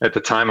 at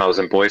the time I was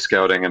in Boy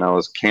Scouting and I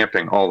was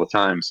camping all the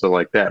time. So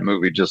like that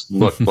movie just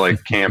looked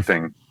like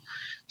camping.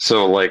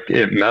 So like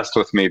it messed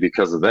with me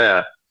because of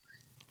that.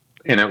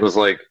 And it was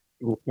like,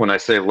 when I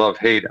say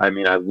love-hate, I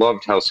mean, I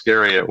loved how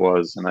scary it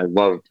was. And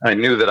I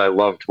knew that I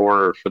loved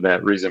horror for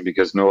that reason,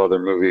 because no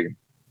other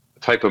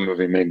type of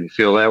movie made me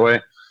feel that way.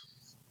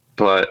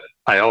 But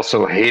I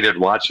also hated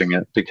watching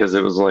it because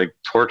it was like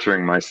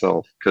torturing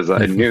myself, because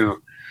I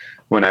knew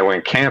when I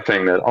went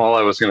camping that all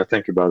I was going to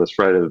think about is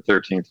Friday the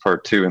 13th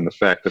Part 2 and the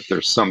fact that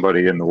there's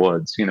somebody in the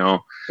woods,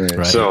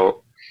 Right.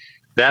 So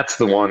that's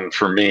the one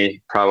for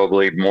me,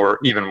 probably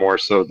even more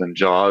so than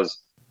Jaws.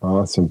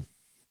 Awesome.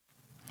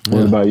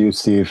 What about you,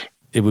 Steve?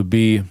 It would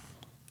be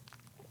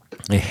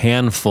a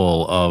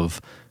handful of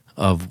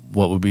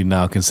what would be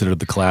now considered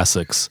the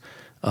classics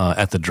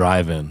at the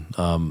drive-in.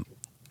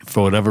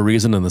 For whatever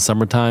reason, in the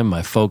summertime,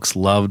 my folks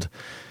loved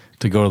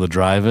to go to the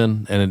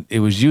drive-in, and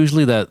it was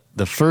usually that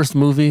the first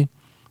movie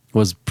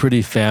was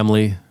pretty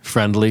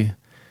family-friendly,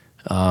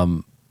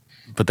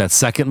 but that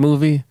second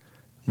movie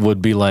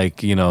would be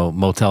like,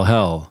 Motel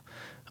Hell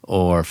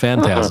or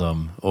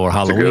Phantasm or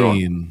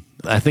Halloween.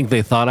 I think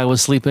they thought I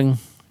was sleeping,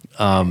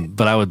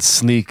 but I would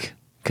sneak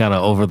kind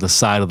of over the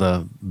side of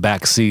the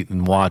back seat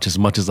and watch as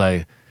much as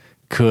I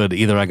could.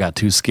 Either I got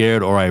too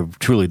scared or I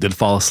truly did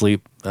fall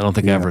asleep. I don't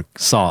think I ever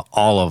saw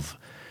all of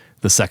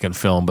the second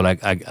film,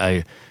 but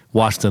I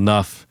watched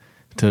enough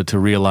to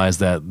realize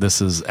that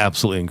this is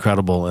absolutely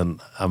incredible,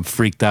 and I'm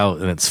freaked out,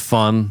 and it's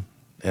fun,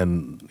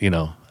 and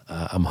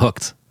I'm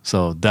hooked.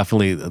 So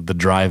definitely the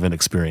drive-in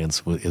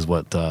experience is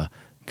what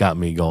got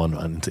me going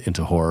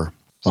into horror.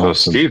 So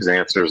Awesome. Steve's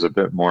answer is a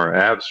bit more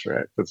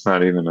abstract. It's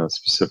not even a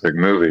specific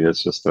movie.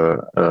 It's just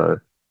a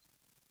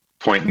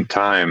point in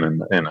time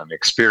and an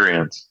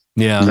experience.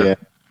 Yeah.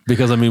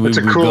 Because it's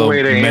a cool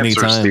way to answer,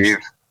 times. Steve.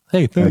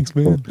 Hey, thanks,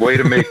 man. Way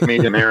to make me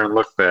and Aaron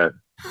look bad.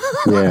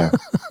 Yeah.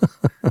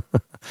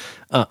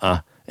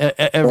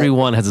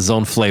 Everyone has his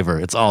own flavor.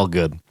 It's all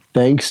good.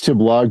 Thanks to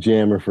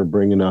Blogjammer for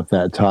bringing up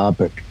that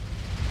topic.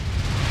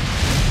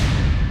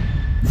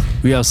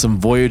 We have some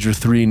Voyager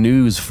 3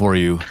 news for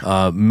you.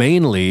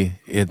 Mainly,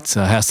 it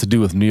has to do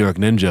with New York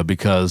Ninja,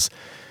 because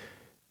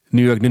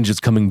New York Ninja's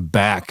coming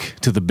back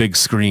to the big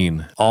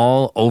screen,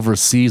 all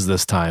overseas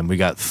this time. We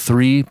got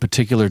 3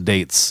 particular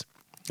dates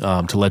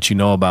to let you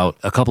know about.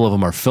 A couple of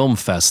them are film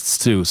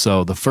fests too.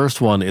 So the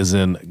first one is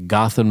in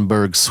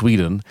Gothenburg,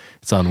 Sweden.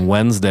 It's on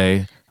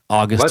Wednesday,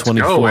 August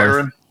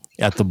 24th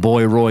at the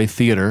Boy Roy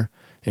Theater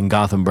in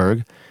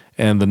Gothenburg.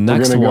 And the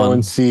next we're gonna one, go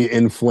and see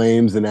In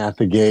Flames and At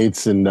the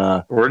Gates, and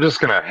we're just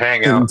gonna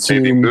hang out,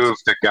 maybe move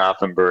to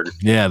Gothenburg.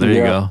 Yeah, there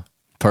you go.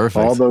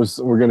 Perfect. All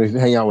those, we're gonna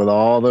hang out with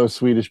all those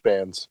Swedish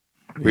bands.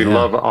 We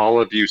love all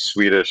of you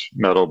Swedish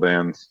metal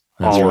bands.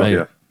 That's all right.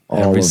 Of you.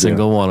 Every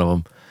single one of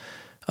them.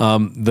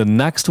 The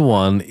next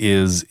one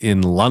is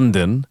in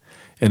London,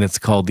 and it's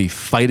called the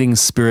Fighting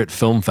Spirit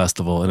Film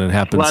Festival, and it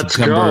happens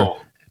September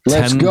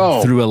 10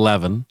 through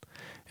 11.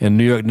 And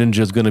New York Ninja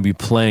is going to be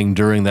playing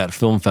during that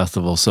film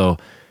festival. So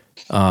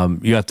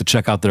you have to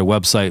check out their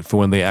website for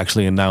when they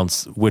actually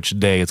announce which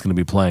day it's going to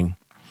be playing.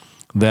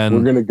 Then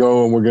we're going to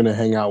go and we're going to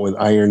hang out with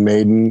Iron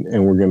Maiden,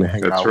 and we're going to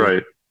hang out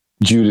with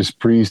Judas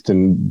Priest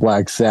and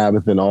Black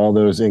Sabbath and all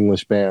those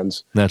English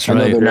bands. That's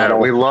right. Yeah,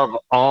 we love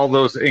all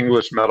those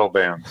English metal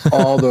bands.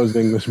 All those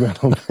English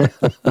metal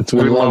bands.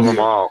 We love them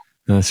all.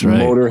 That's right.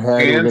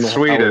 Motorhead. And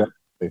Sweden.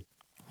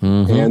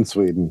 And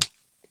Sweden.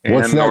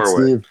 What's next,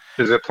 Steve?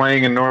 Is it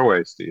playing in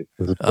Norway, Steve?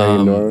 Is it playing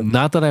in Norway?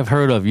 Not that I've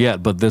heard of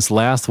yet, but this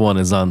last one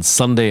is on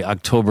Sunday,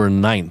 October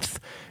 9th.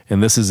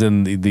 And this is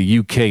in the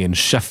UK, in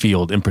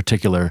Sheffield in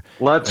particular.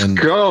 Let's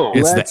go.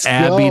 It's the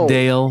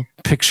Abbeydale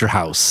Picture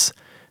House.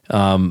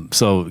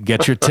 So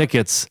get your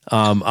tickets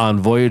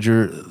on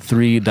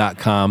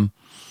Voyager3.com,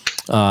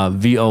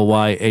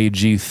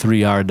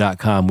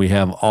 VOYAG3R.com. We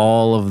have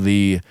all of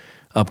the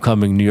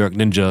upcoming New York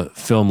Ninja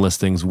film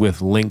listings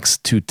with links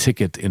to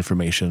ticket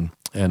information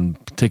and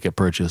ticket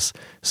purchase.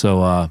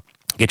 So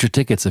get your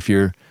tickets if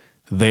you're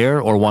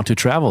there or want to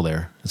travel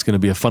there. It's going to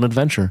be a fun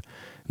adventure.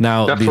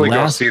 Now, definitely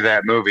go see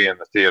that movie in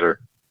the theater.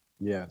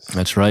 Yes,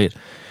 that's right.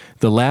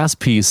 The last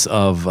piece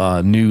of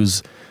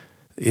news,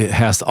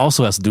 it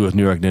also has to do with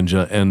New York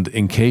Ninja. And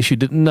in case you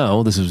didn't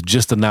know, this was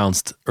just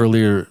announced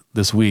earlier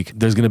this week.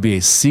 There's going to be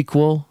a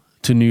sequel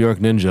to New York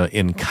Ninja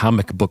in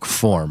comic book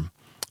form,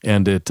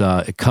 and it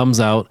comes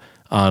out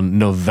on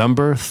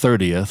November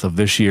 30th of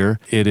this year.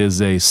 It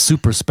is a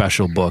super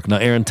special book. Now,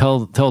 Aaron,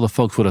 tell the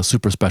folks what a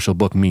super special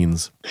book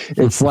means.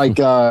 It's like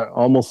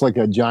almost like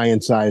a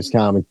giant-sized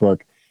comic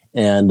book,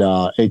 and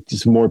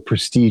it's more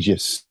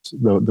prestigious.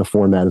 The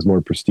format is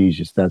more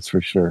prestigious, that's for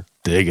sure.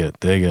 Dig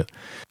it.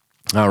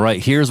 All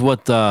right, here's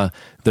what their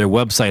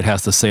website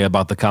has to say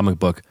about the comic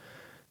book.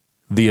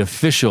 The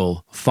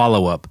official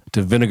follow-up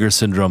to Vinegar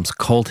Syndrome's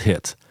cult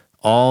hit.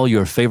 All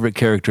your favorite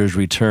characters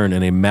return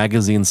in a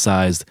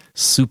magazine-sized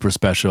super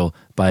special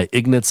by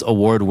Ignatz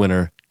Award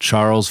winner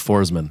Charles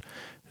Forsman.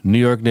 New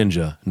York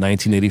Ninja,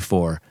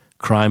 1984.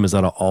 Crime is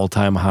at an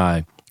all-time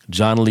high.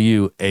 John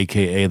Liu,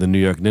 a.k.a. the New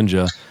York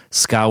Ninja,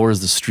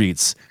 scours the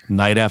streets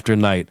night after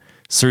night,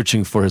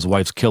 searching for his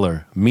wife's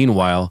killer.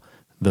 Meanwhile,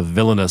 the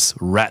villainous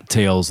Rat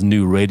Tail's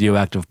new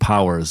radioactive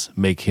powers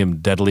make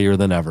him deadlier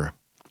than ever.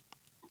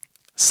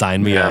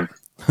 Sign me up.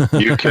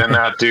 You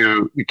cannot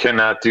do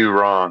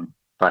wrong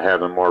by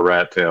having more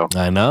Rat Tail.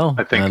 I know.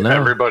 I think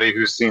everybody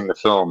who's seen the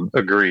film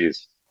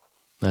agrees.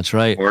 That's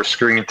right. More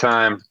screen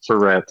time for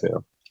Rat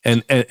Tail.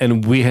 And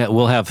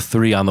we'll have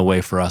 3 on the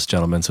way for us,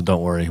 gentlemen. So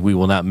don't worry, we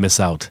will not miss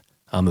out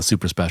on the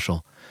super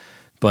special.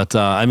 But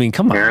I mean,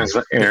 come on, Aaron's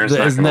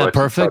isn't that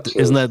perfect?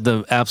 Isn't that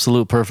the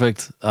absolute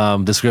perfect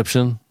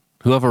description?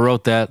 Whoever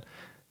wrote that,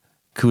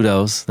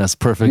 kudos. That's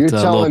perfect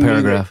little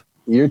paragraph.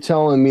 You're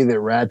telling me that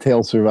Rat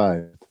Tail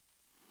survived?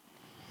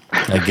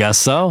 I guess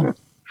so.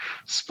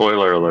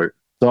 Spoiler alert.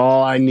 That's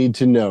all I need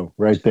to know.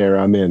 Right there,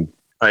 I'm in.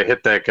 I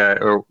hit that guy,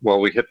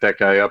 we hit that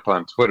guy up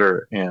on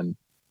Twitter, and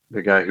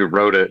the guy who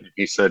wrote it,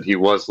 he said he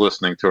was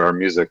listening to our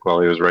music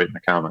while he was writing the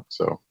comic.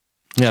 So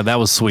yeah, that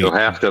was sweet. You'll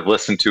have to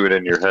listen to it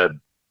in your head.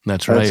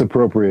 That's right. That's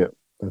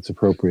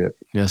appropriate.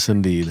 Yes,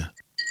 indeed.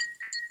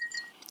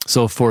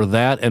 So for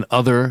that and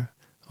other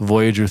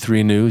Voyager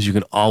 3 news, you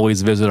can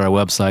always visit our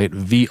website,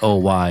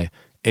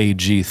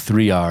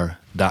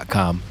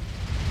 voyag3r.com.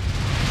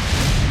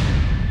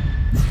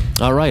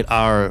 All right,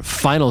 our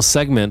final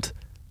segment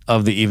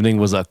of the evening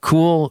was a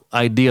cool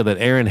idea that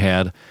Aaron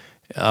had,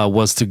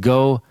 was to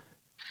go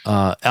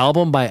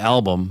album by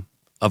album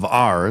of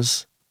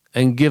ours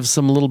and give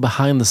some little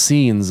behind the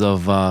scenes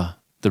of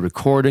the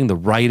recording, the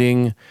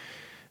writing,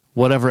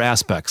 whatever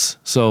aspects.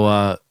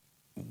 So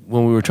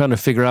when we were trying to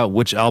figure out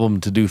which album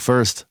to do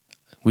first,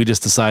 we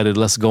just decided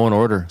let's go in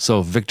order.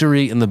 So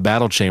Victory in the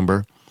Battle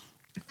Chamber,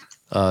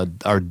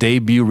 our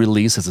debut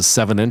release, is a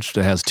 7-inch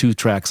that has 2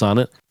 tracks on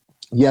it.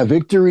 Yeah,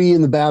 Victory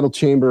in the Battle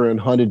Chamber and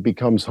Hunted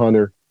Becomes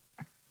Hunter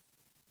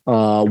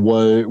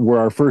were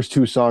our first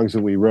 2 songs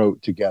that we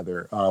wrote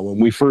together. When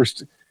we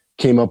first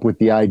came up with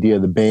the idea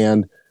of the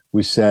band,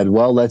 we said,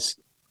 well, let's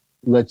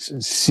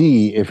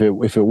see if it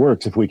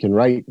works, if we can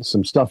write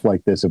some stuff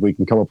like this, if we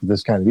can come up with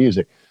this kind of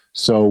music.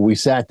 So we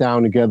sat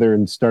down together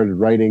and started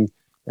writing,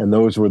 and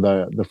those were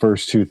the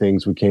first 2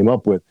 things we came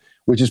up with,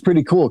 which is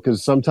pretty cool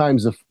because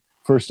sometimes the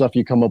first stuff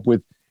you come up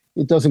with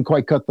it doesn't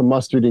quite cut the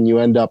mustard, and you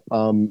end up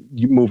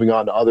you moving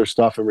on to other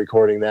stuff and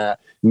recording that,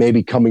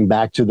 maybe coming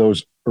back to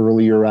those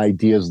earlier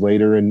ideas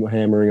later and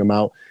hammering them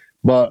out.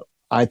 But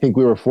I think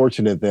we were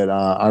fortunate that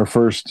our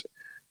first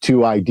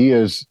two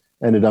ideas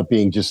ended up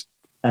being just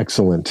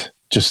excellent,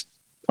 just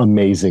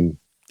amazing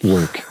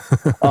work.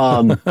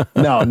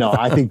 No,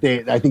 I think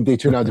they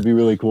turned out to be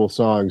really cool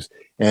songs,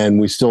 and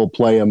we still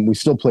play them. We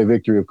still play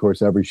Victory, of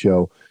course, every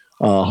show.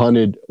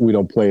 Hunted, we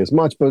don't play as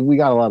much, but we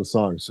got a lot of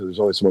songs, so there's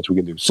only so much we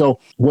can do. So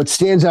what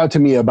stands out to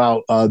me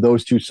about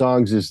those two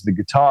songs is the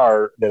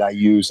guitar that I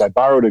used. I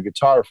borrowed a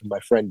guitar from my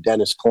friend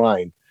Dennis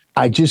Klein.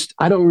 I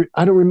don't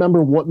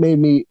remember what made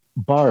me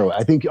borrow it.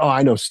 I think,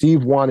 I know,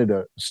 Steve wanted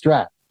a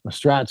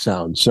Strat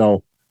sound.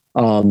 So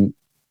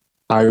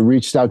I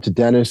reached out to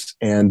Dennis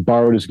and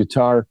borrowed his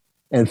guitar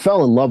and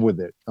fell in love with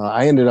it.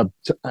 I ended up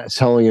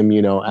telling him,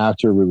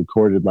 after we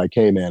recorded, like,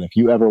 hey man, if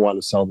you ever want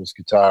to sell this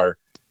guitar,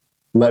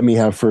 let me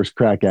have first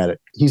crack at it.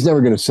 He's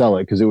never going to sell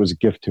it because it was a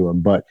gift to him,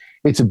 but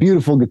it's a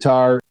beautiful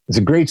guitar. It's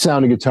a great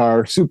sounding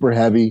guitar, super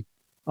heavy.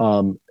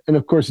 And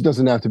of course, it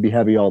doesn't have to be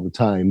heavy all the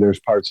time. There's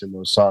parts in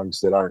those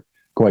songs that aren't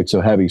quite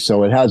so heavy.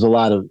 So it has a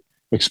lot of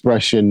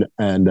expression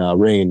and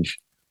range,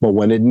 but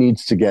when it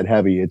needs to get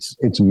heavy,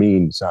 it's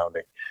mean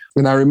sounding.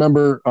 And I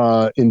remember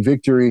in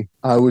Victory,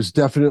 I was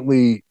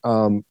definitely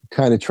kind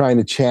of trying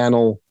to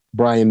channel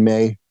Brian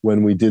May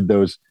when we did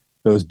those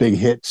big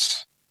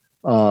hits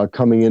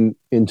coming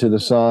into the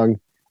song.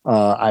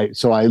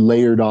 So I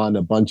layered on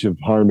a bunch of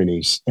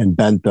harmonies and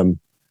bent them.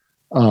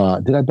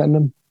 Did I bend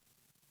them?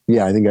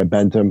 Yeah, I think I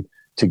bent them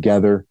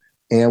together.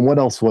 And what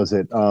else was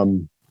it?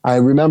 I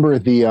remember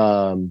at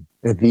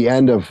the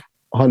end of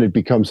Hunted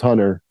Becomes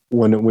Hunter,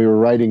 when we were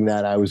writing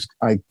that, I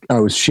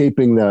was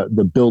shaping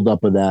the build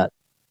up of that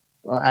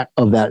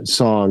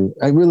song.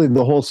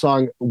 The whole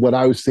song, what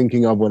I was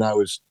thinking of when I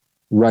was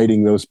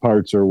writing those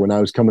parts, or when I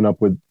was coming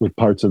up with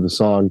parts of the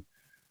song,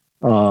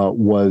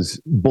 was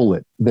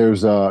Bullet.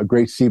 There's a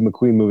great Steve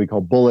McQueen movie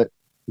called Bullet,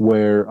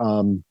 where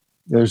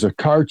there's a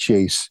car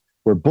chase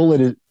where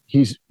Bullet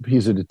he's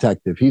a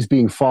detective. He's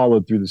being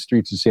followed through the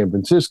streets of San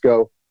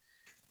Francisco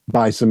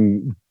by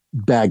some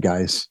bad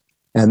guys,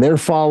 and they're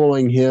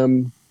following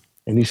him,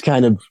 and he's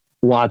kind of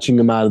watching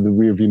them out of the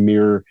rearview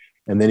mirror,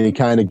 and then he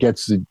kind of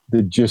gets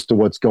the gist of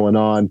what's going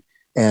on,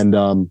 and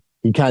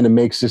he kind of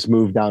makes this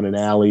move down an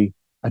alley.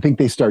 I think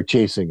they start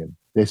chasing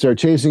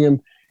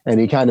him, and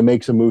he kind of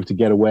makes a move to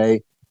get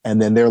away, and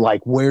then they're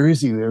like, where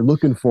is he? They're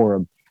looking for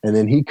him, and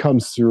then he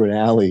comes through an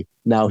alley.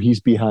 Now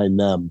he's behind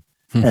them,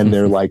 and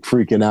they're like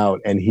freaking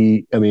out, and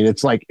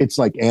it's like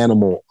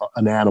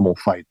an animal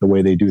fight, the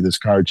way they do this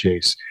car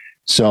chase.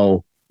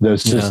 So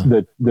there's just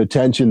the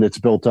tension that's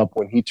built up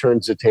when he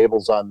turns the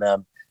tables on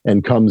them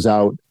and comes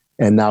out,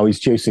 and now he's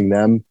chasing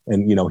them,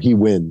 and he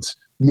wins.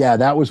 Yeah,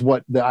 that was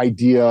what the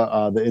idea,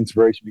 the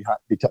inspiration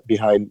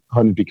behind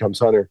Hunted Becomes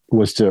Hunter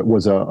was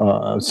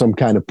some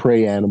kind of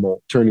prey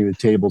animal turning the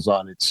tables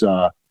on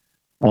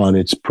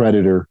its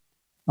predator,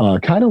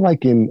 kind of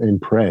like in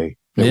Prey.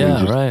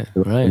 Yeah, right.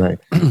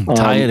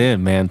 Tie it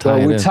in, man.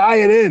 We tie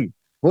it in.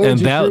 And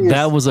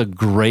that was a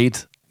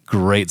great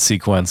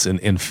sequence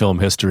in film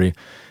history.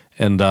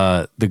 And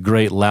the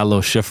great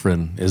Lalo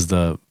Schifrin is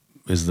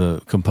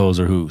the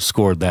composer who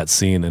scored that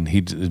scene, and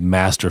he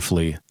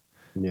masterfully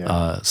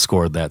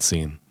scored that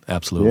scene.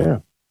 Absolutely. Yeah.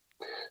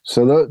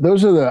 So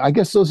those are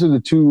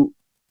the two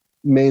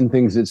main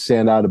things that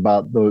stand out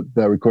about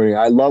that recording.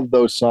 I love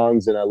those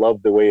songs, and I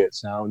love the way it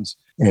sounds,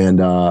 and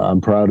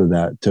I'm proud of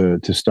that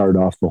to start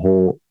off the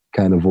whole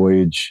kind of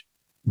voyage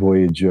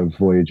of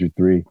Voyager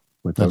 3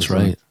 with those. That's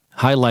right. Songs.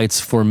 Highlights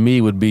for me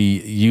would be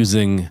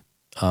using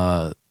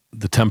the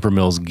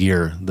Tempermills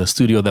gear. The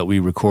studio that we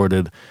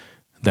recorded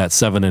that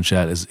 7-inch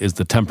at is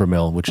the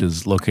Tempermill, which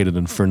is located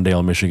in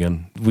Ferndale,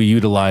 Michigan. We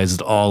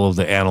utilized all of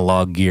the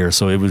analog gear,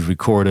 so it was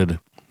recorded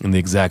in the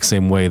exact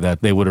same way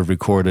that they would have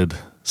recorded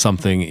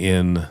something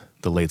in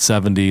the late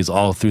 70s,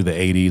 all through the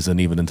 80s, and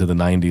even into the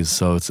 90s.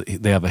 So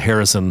they have a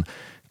Harrison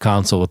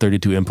console, a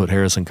 32-input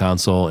Harrison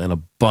console, and a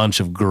bunch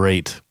of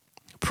great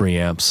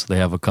preamps. They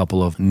have a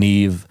couple of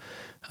Neve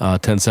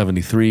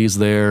 1073s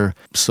there,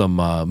 some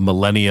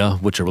Millennia,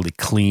 which are really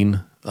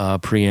clean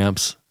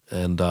preamps,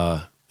 and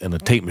a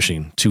tape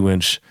machine,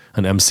 2-inch,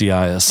 a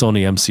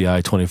Sony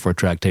MCI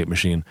 24-track tape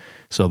machine.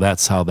 So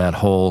that's how that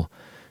whole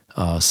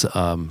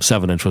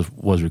 7-inch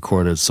was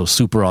recorded. So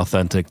super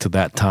authentic to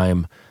that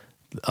time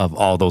of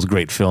all those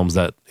great films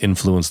that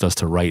influenced us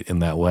to write in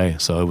that way.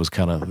 So it was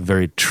kind of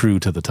very true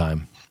to the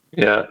time.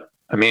 Yeah.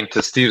 I mean,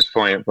 to Steve's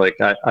point, like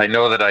I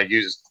know that I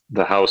used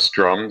the house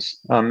drums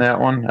on that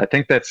one. I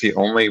think that's the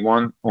only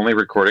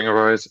recording of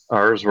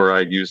ours where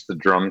I used the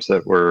drums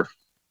that were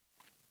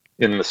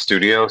in the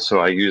studio. So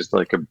I used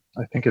I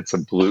think it's a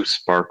Blue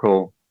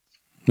Sparkle.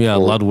 Yeah,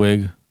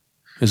 Ludwig.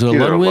 Is it a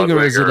Ludwig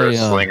or is it a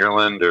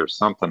Slingerland or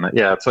something?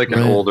 Yeah, it's like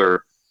an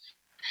older,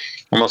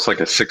 almost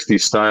like a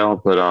 60s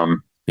style, but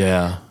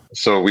yeah.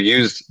 So we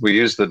used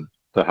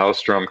the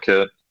house drum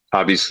kit.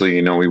 Obviously,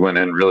 we went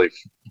in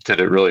did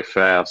it really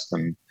fast,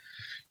 and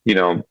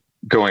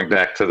going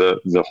back to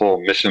the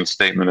whole mission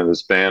statement of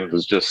this band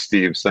was just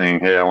Steve saying,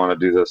 "Hey, I want to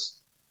do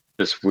this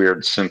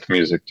weird synth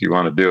music. Do you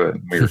want to do it?"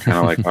 And we were kind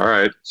of like, "All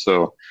right."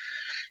 So,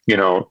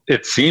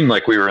 it seemed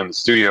like we were in the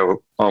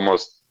studio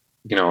almost.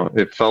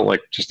 It felt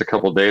like just a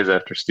couple of days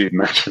after Steve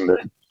mentioned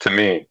it to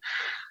me.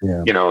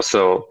 Yeah.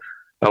 So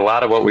a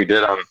lot of what we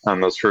did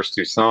on those first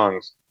two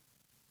songs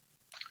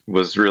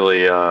was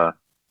really, not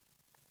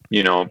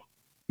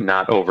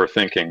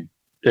overthinking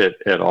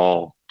it at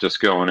all. Just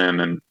going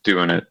in and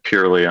doing it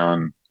purely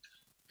on,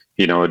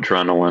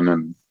 adrenaline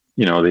and,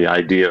 the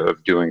idea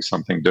of doing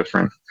something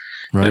different.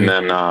 Right. And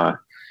then,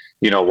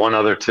 one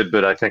other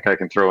tidbit I think I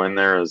can throw in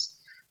there is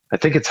I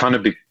think it's Hunter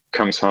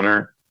Becomes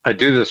Hunter. I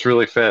do this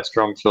really fast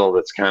drum fill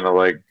that's kind of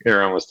like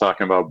Aaron was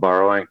talking about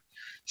borrowing.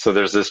 So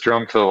there's this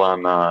drum fill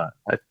on, I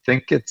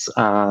think it's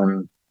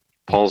on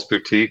Paul's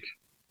Boutique.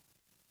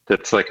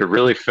 That's like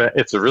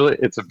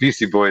it's a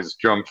Beastie Boys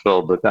drum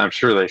fill, but I'm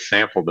sure they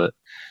sampled it.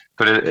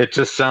 But it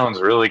just sounds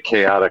really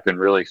chaotic and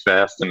really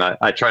fast. And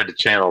I tried to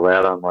channel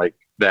that on like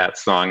that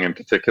song in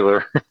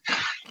particular.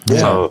 Yeah.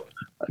 So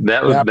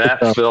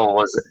that fill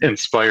was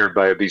inspired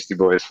by a Beastie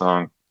Boys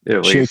song.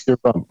 At least.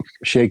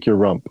 Shake your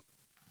rump.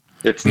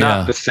 It's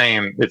not the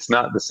same. It's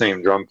not the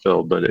same drum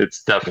fill, but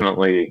it's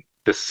definitely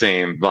the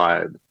same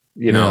vibe,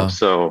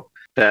 so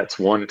that's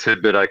one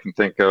tidbit I can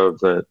think of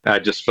that I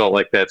just felt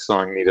like that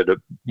song needed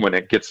when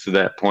it gets to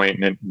that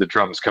point and the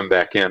drums come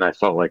back in, I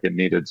felt like it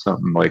needed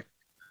something like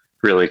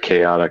really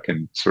chaotic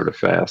and sort of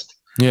fast.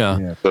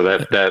 Yeah. So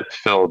that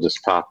fill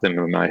just popped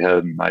into my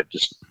head and I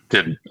just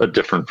did a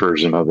different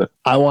version of it.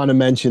 I want to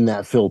mention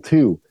that fill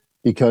too,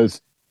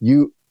 because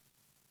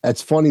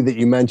it's funny that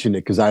you mentioned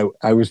it because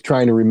I was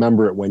trying to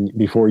remember it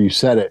before you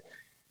said it.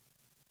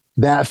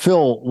 That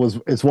fill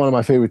it's one of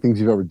my favorite things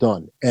you've ever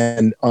done.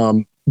 And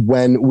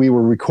when we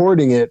were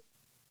recording it,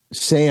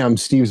 Sam,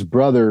 Steve's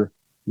brother,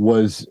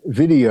 was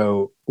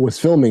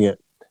filming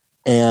it.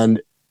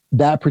 And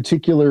that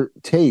particular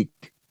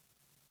take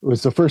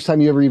was the first time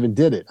you ever even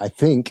did it. I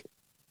think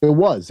it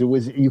was.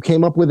 You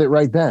came up with it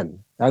right then.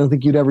 I don't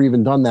think you'd ever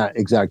even done that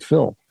exact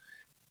fill.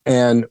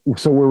 And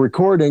so we're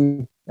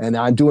recording and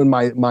I'm doing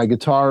my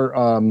guitar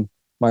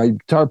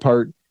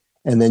part,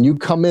 and then you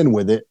come in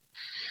with it,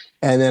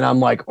 and then I'm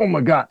like, oh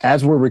my God,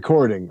 as we're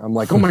recording, I'm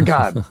like, oh my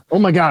God,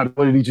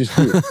 what did he just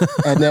do?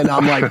 And then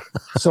I'm like,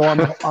 so I'm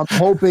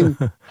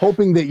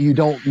hoping that you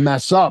don't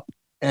mess up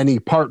any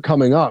part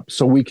coming up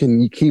so we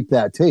can keep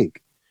that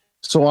take.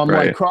 So I'm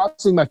like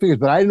crossing my fingers,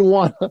 but I didn't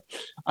want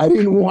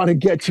to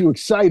get too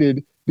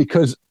excited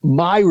because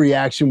my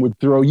reaction would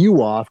throw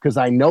you off because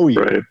I know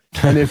you. Right.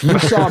 And if you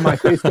saw my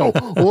face go,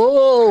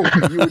 whoa,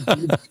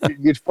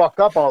 you'd fuck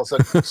up all of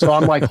a sudden. So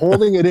I'm like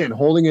holding it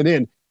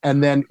in.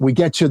 And then we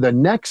get to the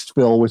next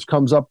fill, which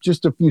comes up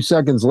just a few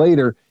seconds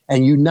later,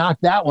 and you knock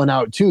that one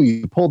out too.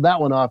 You pulled that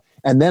one off.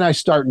 And then I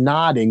start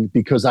nodding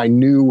because I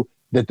knew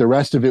that the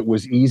rest of it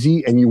was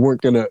easy and you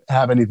weren't going to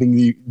have anything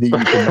that you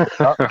can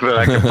mess up. That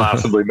I could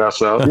possibly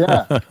mess up.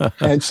 Yeah.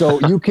 And so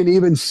you can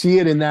even see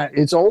it in that.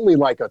 It's only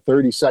like a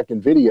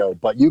 30-second video,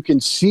 but you can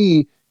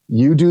see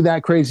you do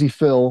that crazy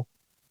fill.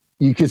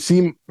 You can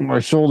see my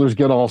shoulders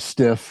get all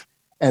stiff.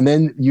 And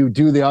then you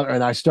do the other,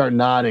 and I start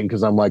nodding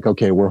because I'm like,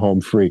 okay, we're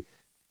home free.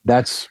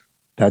 That's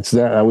that.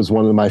 That was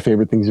one of my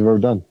favorite things you've ever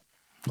done.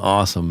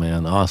 Awesome,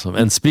 man. Awesome.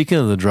 And speaking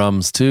of the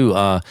drums too,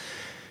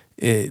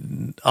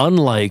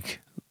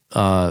 unlike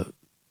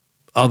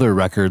other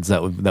records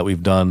that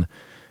we've done,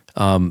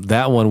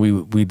 that one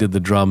we did the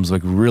drums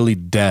like really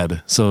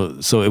dead. So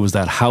it was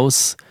that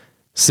house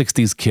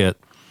 60s kit,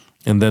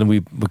 and then we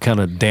kind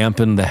of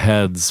dampened the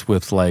heads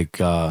with like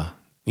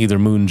either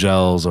moon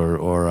gels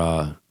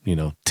or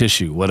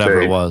tissue,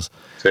 whatever it was.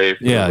 Tape.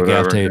 Yeah,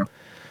 gaff tape.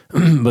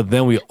 But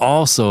then we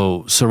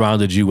also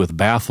surrounded you with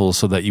baffles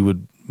so that you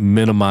would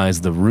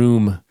minimize the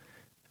room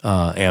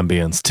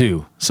ambience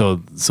too. So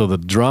the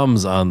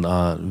drums on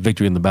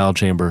Victory in the Battle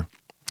Chamber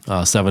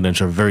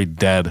 7-inch are very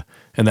dead,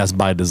 and that's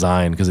by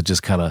design because it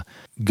just kind of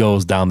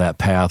goes down that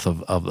path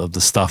of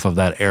the stuff of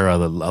that era.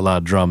 That a lot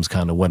of drums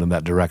kind of went in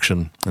that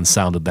direction and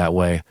sounded that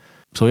way.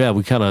 So yeah,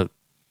 we kind of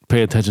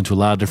pay attention to a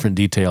lot of different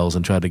details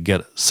and try to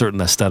get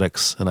certain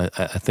aesthetics, and I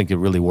think it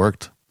really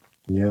worked.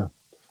 Yeah.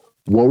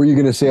 What were you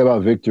going to say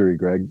about Victory,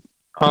 Greg?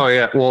 Oh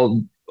yeah,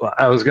 well,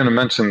 I was going to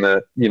mention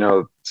that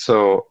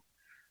so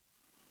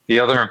the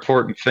other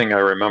important thing I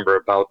remember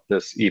about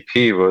this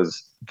EP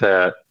was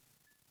that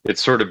it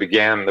sort of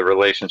began the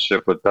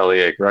relationship with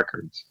Bellyache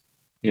Records.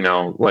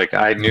 Like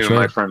I knew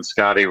my friend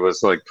Scotty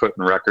was like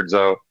putting records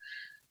out,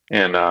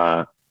 and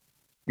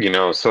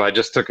so I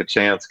just took a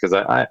chance because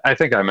I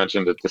think I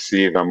mentioned it to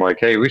Steve. I'm like,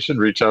 hey, we should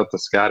reach out to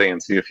Scotty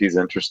and see if he's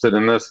interested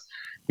in this.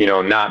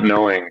 Not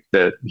knowing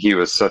that he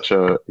was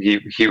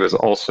he was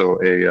also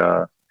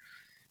a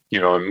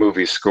a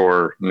movie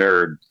score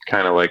nerd,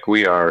 kind of like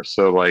we are.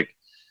 So like,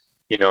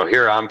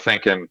 here I'm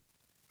thinking,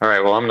 all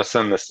right, well, I'm going to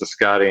send this to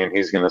Scotty and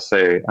he's going to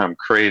say I'm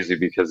crazy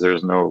because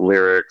there's no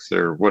lyrics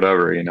or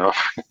whatever, and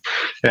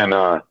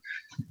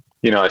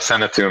I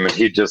sent it to him, and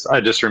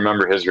I just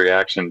remember his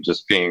reaction,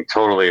 just being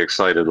totally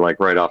excited, like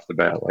right off the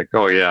bat, like,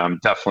 oh yeah, I'm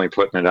definitely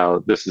putting it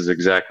out. This is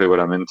exactly what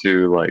I'm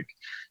into. Like,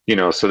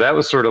 so that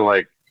was sort of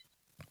like,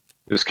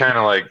 it was kind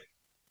of like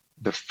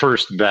the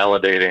first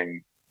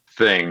validating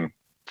thing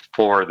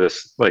for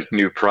this like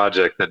new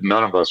project that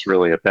none of us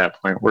really at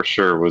that point were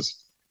sure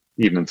was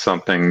even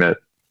something that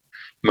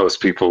most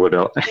people would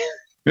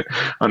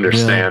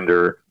understand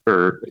or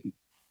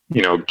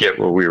get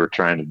what we were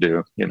trying to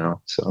do,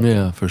 so.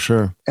 Yeah, for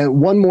sure.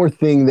 And one more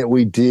thing that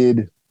we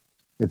did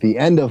at the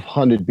end of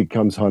Hunted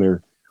Becomes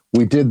Hunter,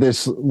 we did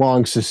this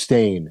long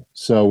sustain.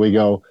 So we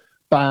go,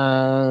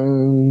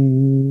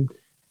 bang,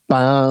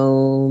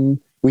 bang.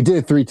 We did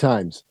it 3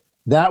 times.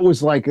 That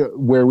was like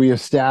where we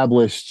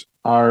established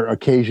our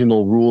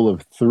occasional rule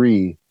of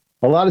 3.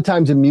 A lot of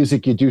times in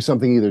music, you do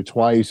something either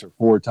twice or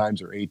 4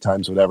 times or 8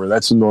 times, whatever.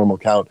 That's a normal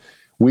count.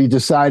 We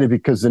decided,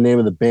 because the name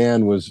of the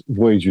band was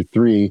Voyager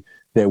 3,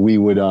 that we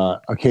would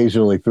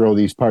occasionally throw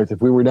these parts.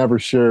 If we were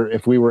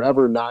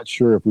ever not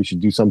sure if we should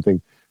do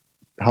something,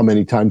 how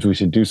many times we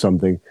should do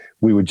something,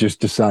 we would just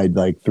decide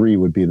like 3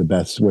 would be the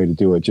best way to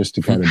do it, just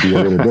to kind of be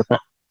a little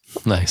different.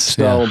 Nice.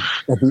 So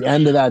at the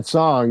end of that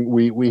song,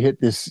 we hit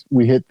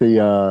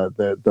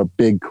the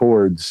big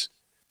chords,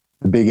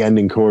 the big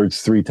ending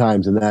chords 3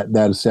 times, and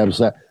that established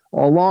that,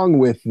 along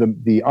with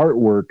the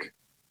artwork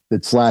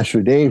that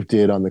Slasher Dave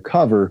did on the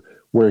cover,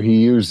 where he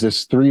used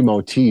this 3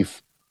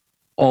 motif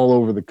all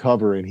over the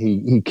cover, and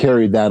he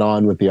carried that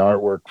on with the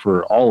artwork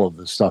for all of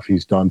the stuff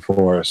he's done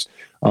for us.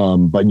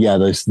 But yeah,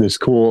 this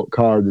cool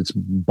car that's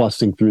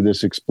busting through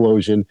this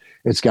explosion.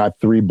 It's got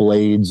 3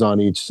 blades on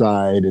each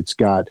side. It's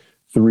got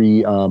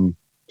 3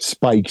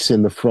 spikes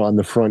in the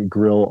front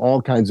grill,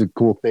 all kinds of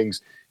cool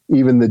things.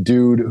 Even the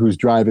dude who's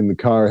driving the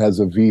car has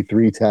a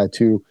V3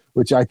 tattoo,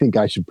 which I think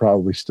I should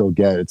probably still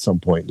get at some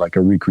point, like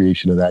a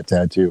recreation of that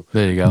tattoo.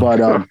 There you go.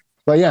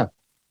 But yeah,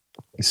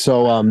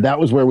 so that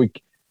was where we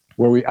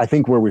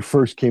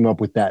first came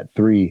up with that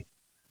 3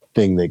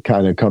 thing that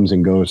kind of comes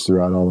and goes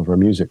throughout all of our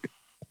music.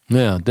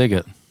 Yeah, dig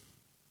it.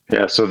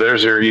 Yeah, so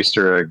there's your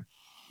Easter egg.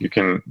 You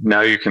can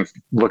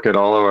look at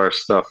all of our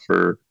stuff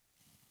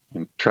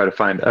and try to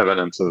find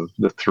evidence of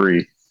the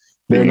 3.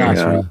 They're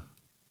not.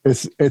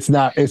 It's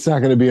not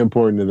going to be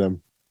important to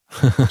them.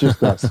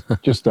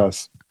 Just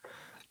us.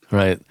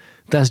 Right.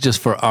 That's just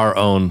for our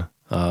own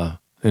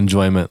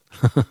enjoyment.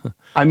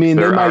 I mean,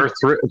 there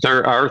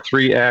are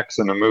 3 acts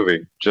in a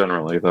movie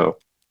generally, though.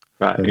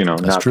 Not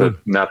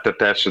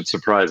that should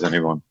surprise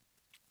anyone.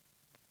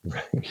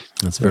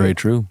 That's very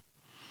true.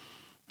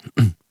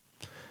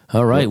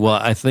 All right. Well,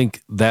 I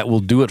think that will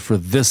do it for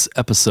this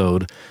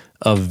episode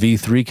of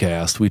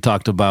V3Cast. We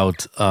talked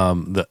about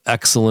the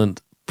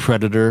excellent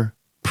Predator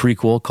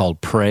prequel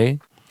called Prey.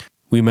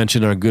 We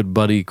mentioned our good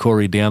buddy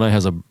Corey Dana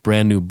has a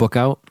brand new book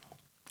out.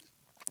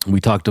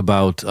 We talked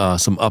about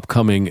some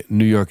upcoming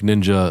New York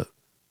Ninja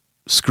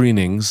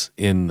screenings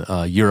in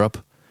Europe.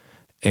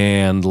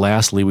 And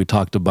lastly, we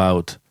talked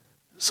about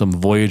some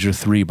Voyager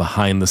 3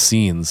 behind the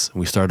scenes.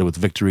 We started with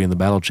Victory in the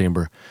Battle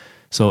Chamber.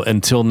 So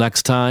until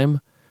next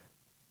time,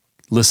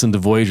 listen to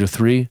Voyager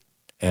 3,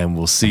 and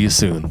we'll see you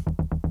soon.